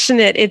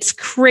passionate. It's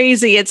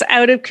crazy. It's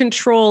out of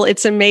control.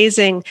 It's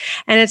amazing.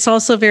 And it's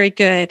also very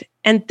good.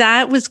 And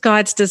that was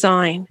God's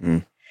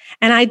design.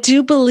 And I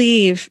do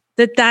believe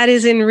that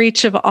is in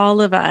reach of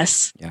all of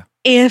us.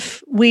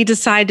 If we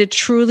decide to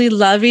truly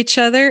love each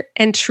other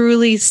and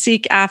truly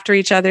seek after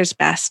each other's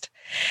best.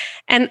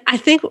 And I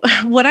think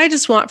what I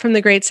just want from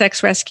the Great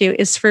Sex Rescue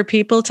is for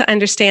people to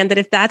understand that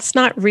if that's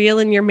not real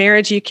in your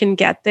marriage, you can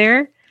get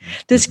there.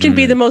 This can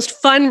be the most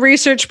fun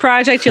research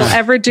project you'll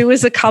ever do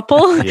as a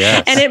couple.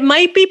 Yes. And it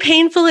might be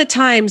painful at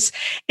times.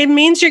 It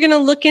means you're going to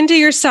look into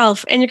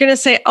yourself and you're going to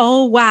say,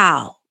 oh,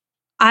 wow,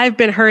 I've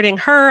been hurting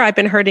her. I've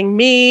been hurting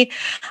me.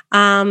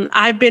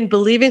 I've been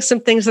believing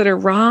some things that are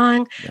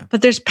wrong,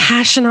 but there's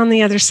passion on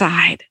the other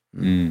side.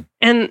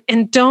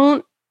 And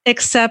don't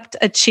accept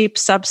a cheap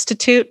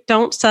substitute.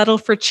 Don't settle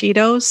for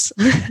Cheetos.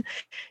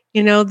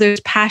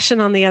 There's passion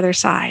on the other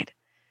side.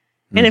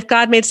 And if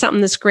God made something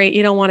that's great,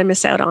 you don't want to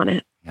miss out on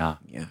it. Yeah.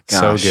 Gosh,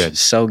 so good.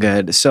 So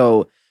good.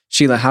 So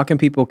Sheila, how can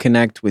people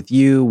connect with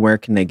you? Where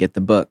can they get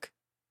the book?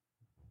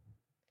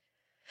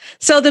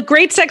 So The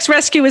Great Sex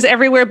Rescue is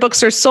everywhere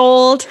books are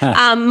sold.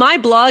 My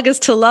blog is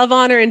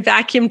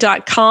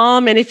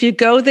toLoveHonorAndVacuum.com. And if you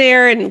go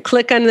there and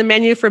click on the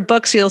menu for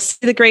books, you'll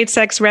see The Great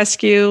Sex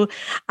Rescue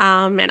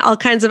and all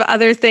kinds of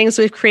other things.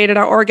 We've created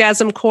our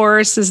orgasm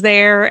course is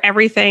there,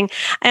 everything.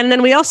 And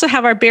then we also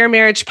have our Bare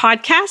Marriage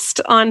podcast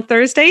on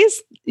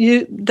Thursdays.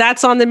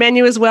 That's on the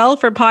menu as well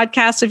for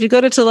podcasts. If you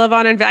go to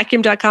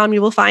toLoveHonorAndVacuum.com,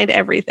 you will find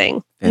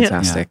everything.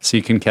 Fantastic. Yeah. So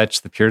you can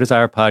catch the Pure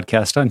Desire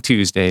podcast on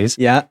Tuesdays.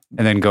 Yeah.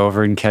 And then go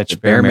over and catch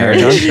Bare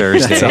Marriage on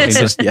Thursday. Awesome. And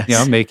just,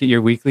 make it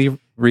your weekly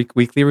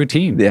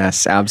routine.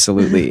 Yes,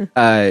 absolutely.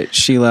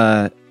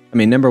 Sheila,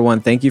 number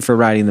one, thank you for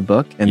writing the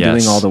book and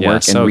doing all the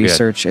work and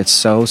research. Good. It's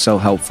so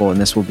helpful. And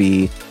this will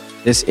be,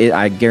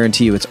 I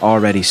guarantee you, it's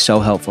already so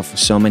helpful for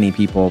so many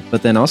people.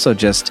 But then also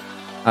just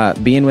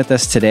being with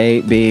us today,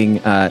 being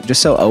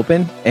just so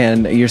open,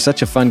 and you're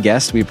such a fun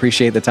guest. We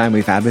appreciate the time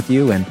we've had with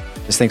you, and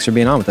just thanks for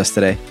being on with us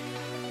today.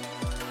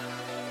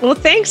 Well,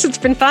 thanks. It's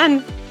been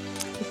fun.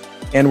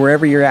 And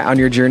wherever you're at on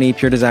your journey,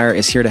 Pure Desire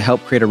is here to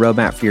help create a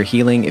roadmap for your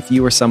healing. If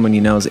you or someone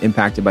you know is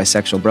impacted by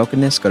sexual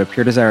brokenness, go to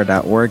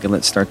puredesire.org and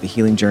let's start the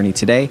healing journey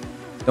today.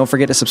 Don't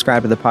forget to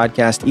subscribe to the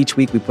podcast. Each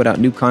week we put out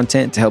new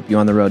content to help you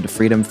on the road to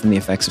freedom from the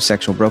effects of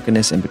sexual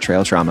brokenness and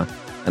betrayal trauma.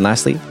 And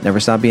lastly,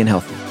 never stop being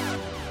healthy.